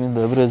sense, that means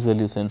the average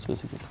value sense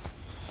basically.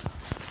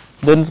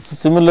 Then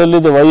similarly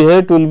the y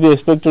hat will be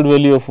expected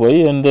value of y,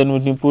 and then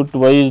when you put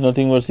y is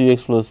nothing but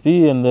Cx plus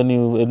p, and then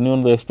you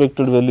assume the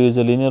expected value is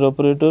a linear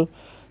operator.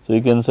 So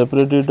you can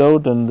separate it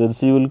out, and then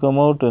C will come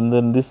out, and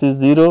then this is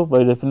 0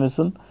 by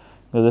definition.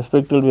 The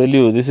expected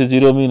value, this is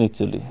 0 mean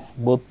actually,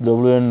 both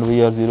W and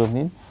V are 0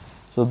 mean.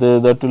 So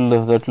that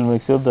will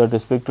make sure that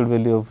expected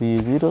value of V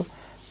is 0.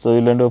 So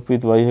you will end up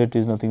with y hat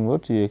is nothing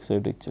but Cx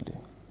hat actually.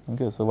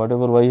 Okay, so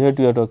whatever y hat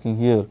we are talking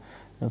here,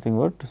 nothing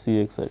but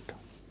Cx hat.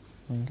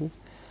 Okay.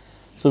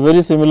 So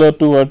very similar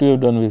to what you have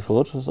done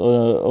before.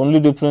 So only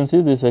difference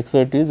is this x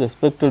hat is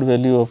expected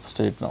value of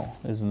state now,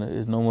 is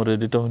no more a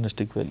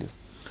deterministic value.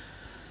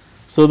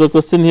 So the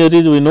question here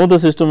is, we know the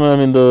system, I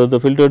mean the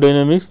filter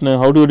dynamics. Now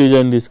how do you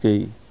design this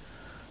KE?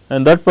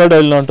 And that part I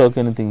will not talk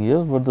anything here,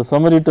 but the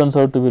summary turns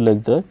out to be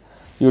like that.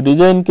 You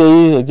design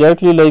KE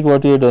exactly like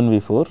what you have done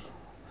before,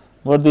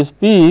 but this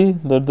P,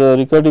 that the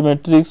Riccati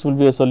matrix will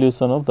be a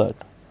solution of that.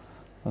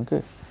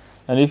 Okay.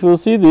 And if you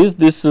see this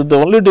the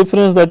only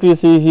difference that we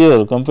see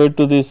here compared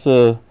to this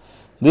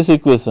this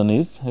equation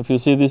is, if you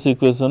see this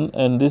equation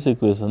and this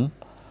equation,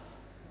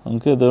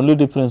 okay, the only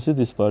difference is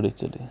this part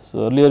actually.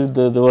 So earlier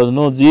there was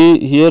no G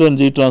here and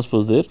G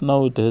transpose there,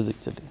 now it has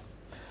actually.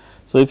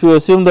 So if you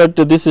assume that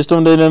this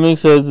system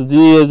dynamics has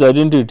G as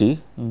identity,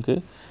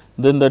 okay,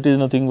 then that is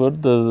nothing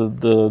but the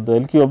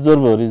LQ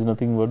observer is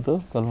nothing but the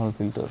Kalman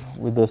filter,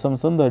 with the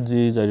assumption that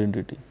G is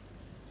identity.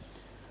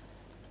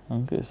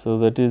 Okay, so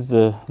that is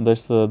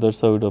that's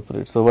how it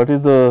operates. So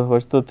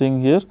what's the thing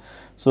here?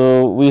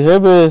 So we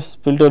have a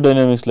filter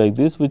dynamics like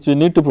this, which we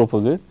need to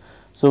propagate.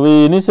 So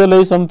we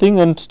initialize something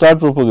and start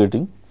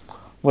propagating,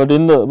 but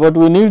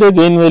we need a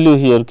gain value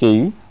here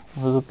KE.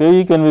 So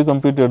KE can be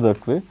computed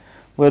that way,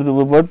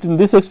 but in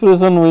this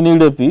expression we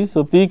need a P.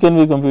 So P can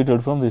be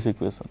computed from this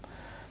equation.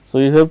 So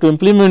you have to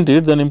implement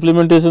it. Then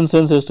implementation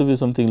sense has to be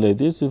something like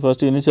this. You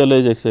first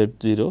initialize x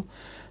at 0.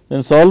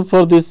 Then solve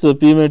for this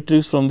P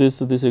matrix from this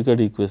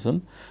Riccati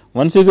equation.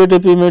 Once you get a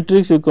P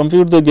matrix, you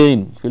compute the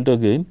gain, filter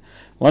gain.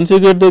 Once you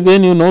get the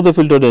gain, you know the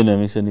filter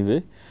dynamics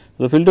anyway.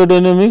 The filter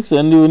dynamics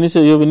and your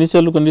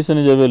initial condition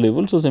is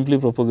available. So simply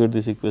propagate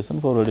this equation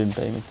forward in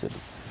time actually,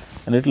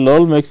 and it will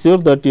all make sure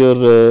that your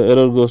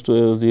error goes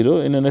to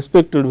 0 in an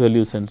expected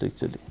value sense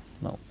actually.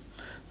 Now,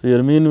 so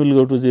your mean will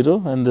go to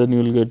 0, and then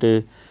you will get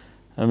a,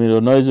 I mean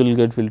your noise will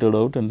get filtered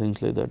out and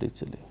things like that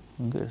actually.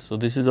 Okay, so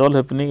this is all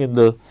happening in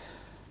the,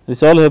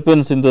 this all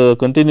happens in the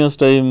continuous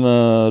time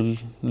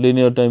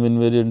linear time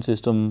invariant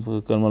system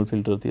Kalman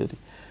filter theory.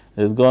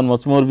 It has gone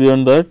much more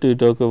beyond that. We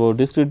talk about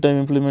discrete time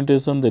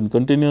implementation, then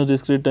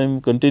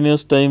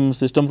continuous time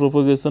system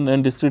propagation,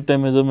 and discrete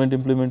time measurement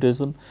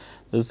implementation.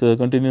 This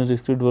continuous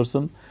discrete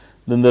version.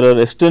 Then there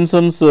are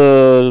extensions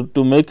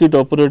to make it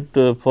operate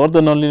for the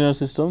nonlinear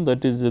system,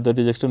 that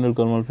is extended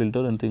Kalman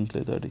filter and things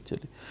like that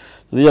actually.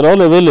 So these are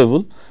all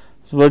available.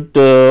 So, but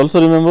also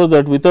remember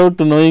that without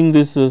knowing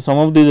this some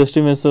of these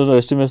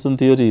estimation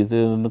theory,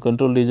 the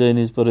control design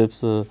is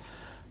perhaps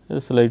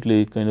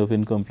slightly kind of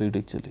incomplete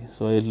actually.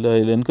 So I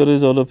will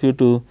encourage all of you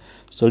to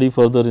study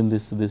further in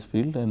this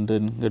field and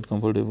then get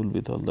comfortable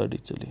with all that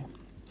actually.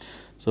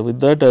 So with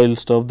that I will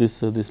stop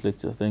this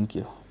lecture. Thank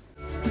you.